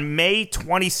was on May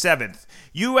 27th.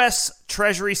 U.S.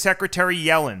 Treasury Secretary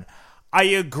Yellen: I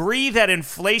agree that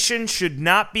inflation should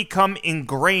not become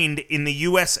ingrained in the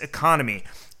U.S. economy.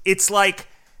 It's like,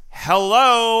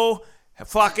 hello,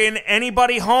 fucking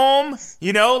anybody home?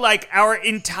 Like our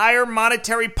entire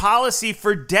monetary policy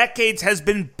for decades has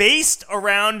been based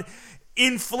around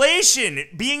inflation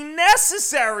being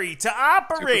necessary to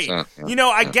operate. Yeah.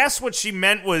 I guess what she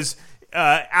meant was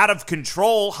out of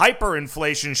control,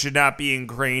 hyperinflation should not be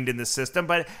ingrained in the system.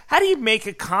 But how do you make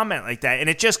a comment like that? And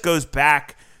it just goes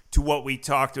back to what we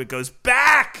talked about. It goes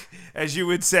back, as you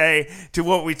would say, to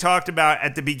what we talked about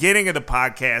at the beginning of the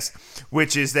podcast,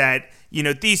 which is that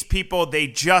these people, they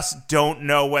just don't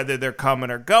know whether they're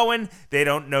coming or going. They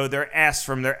don't know their ass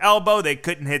from their elbow. They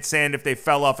couldn't hit sand if they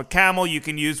fell off a camel. You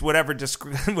can use whatever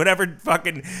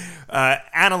fucking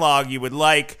analog you would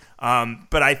like.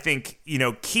 But I think,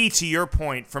 key to your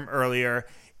point from earlier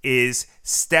is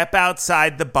step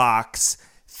outside the box,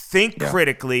 think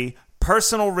critically,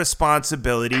 personal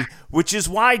responsibility, which is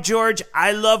why, George,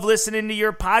 I love listening to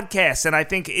your podcast, and I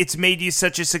think it's made you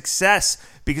such a success,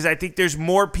 because I think there's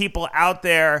more people out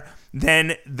there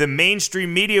than the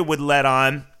mainstream media would let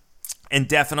on, and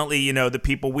definitely, the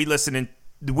people we listen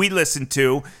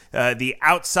to, the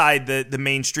outside the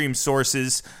mainstream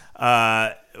sources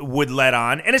would let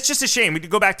on. And it's just a shame. We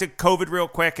could go back to COVID real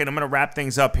quick, and I'm going to wrap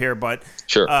things up here, but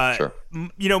sure.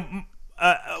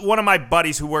 One of my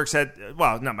buddies who works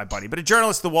not my buddy, but a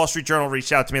journalist at the Wall Street Journal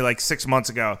reached out to me like 6 months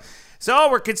ago. So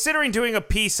we're considering doing a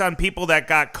piece on people that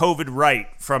got COVID right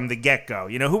from the get-go.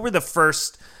 Who were the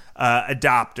first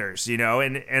adopters,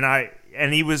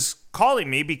 and he was calling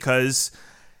me because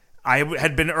I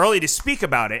had been early to speak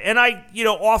about it. And I,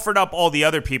 offered up all the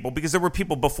other people, because there were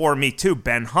people before me too,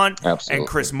 Ben Hunt and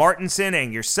Chris Martinson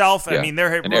and yourself. Yeah. I mean,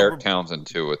 and Eric Townsend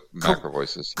too with Macro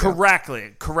Voices. Correct.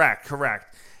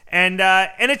 And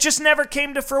it just never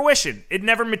came to fruition. It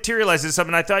never materialized as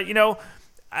something. I thought,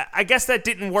 I guess that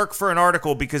didn't work for an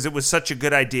article because it was such a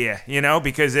good idea,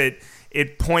 because it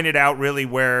pointed out really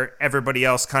where everybody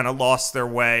else kind of lost their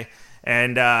way.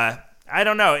 And I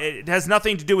don't know. It has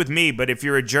nothing to do with me, but if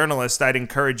you're a journalist, I'd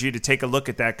encourage you to take a look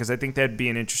at that, because I think that'd be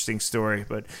an interesting story.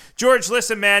 But George,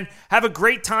 listen, man, have a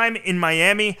great time in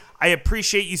Miami. I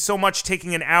appreciate you so much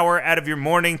taking an hour out of your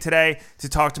morning today to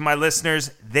talk to my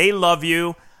listeners. They love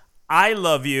you. I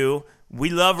love you.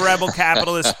 We love Rebel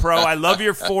Capitalist Pro. I love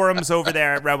your forums over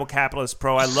there at Rebel Capitalist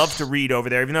Pro. I love to read over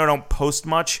there. Even though I don't post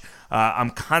much, I'm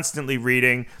constantly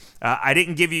reading. I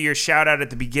didn't give you your shout out at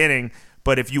the beginning,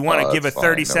 but if you want to give a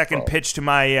 30-second pitch to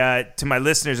my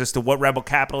listeners as to what Rebel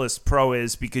Capitalist Pro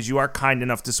is, because you are kind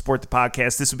enough to support the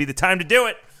podcast, this would be the time to do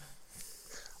it.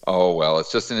 Oh, well,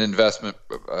 it's just an investment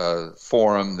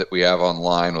forum that we have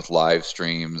online with live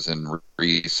streams and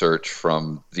research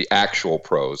from the actual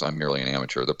pros. I'm merely an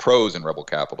amateur. The pros in Rebel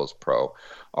Capitalist Pro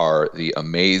are the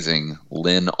amazing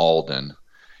Lynn Alden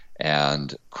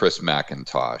and Chris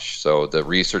McIntosh. So the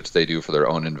research they do for their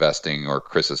own investing or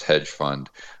Chris's hedge fund,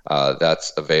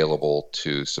 that's available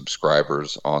to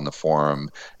subscribers on the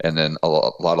forum. And then a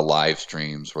lot of live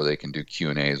streams where they can do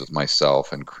Q&As with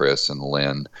myself and Chris and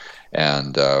Lynn.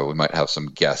 And we might have some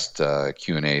guest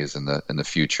Q&As in the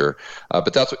future.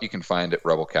 But that's what you can find at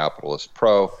Rebel Capitalist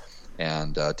Pro.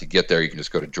 And to get there, you can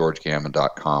just go to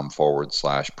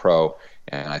georgegammon.com/pro.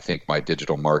 And I think my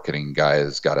digital marketing guy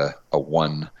has got a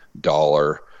 $1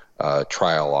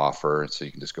 trial offer, so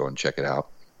you can just go and check it out.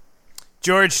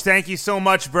 George, thank you so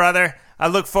much, brother. I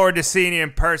look forward to seeing you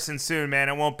in person soon, man.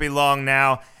 It won't be long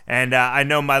now. And I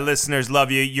know my listeners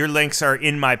love you. Your links are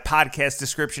in my podcast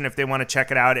description if they want to check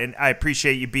it out. And I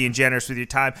appreciate you being generous with your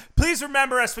time. Please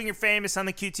remember us when you're famous on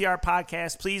the QTR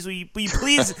podcast. Please, will you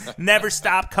please never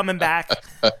stop coming back?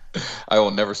 I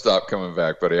will never stop coming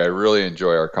back, buddy. I really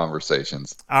enjoy our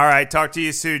conversations. All right. Talk to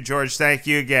you soon, George. Thank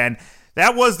you again.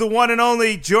 That was the one and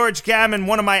only George Gammon,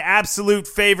 one of my absolute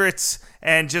favorites.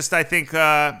 And just, I think...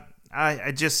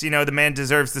 I just, the man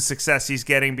deserves the success he's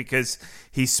getting because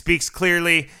he speaks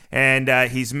clearly and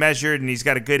he's measured and he's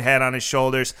got a good head on his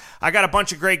shoulders. I got a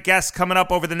bunch of great guests coming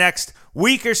up over the next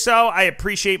week or so. I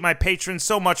appreciate my patrons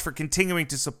so much for continuing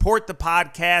to support the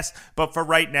podcast. But for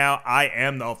right now, I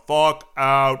am the fuck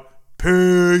out.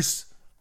 Peace.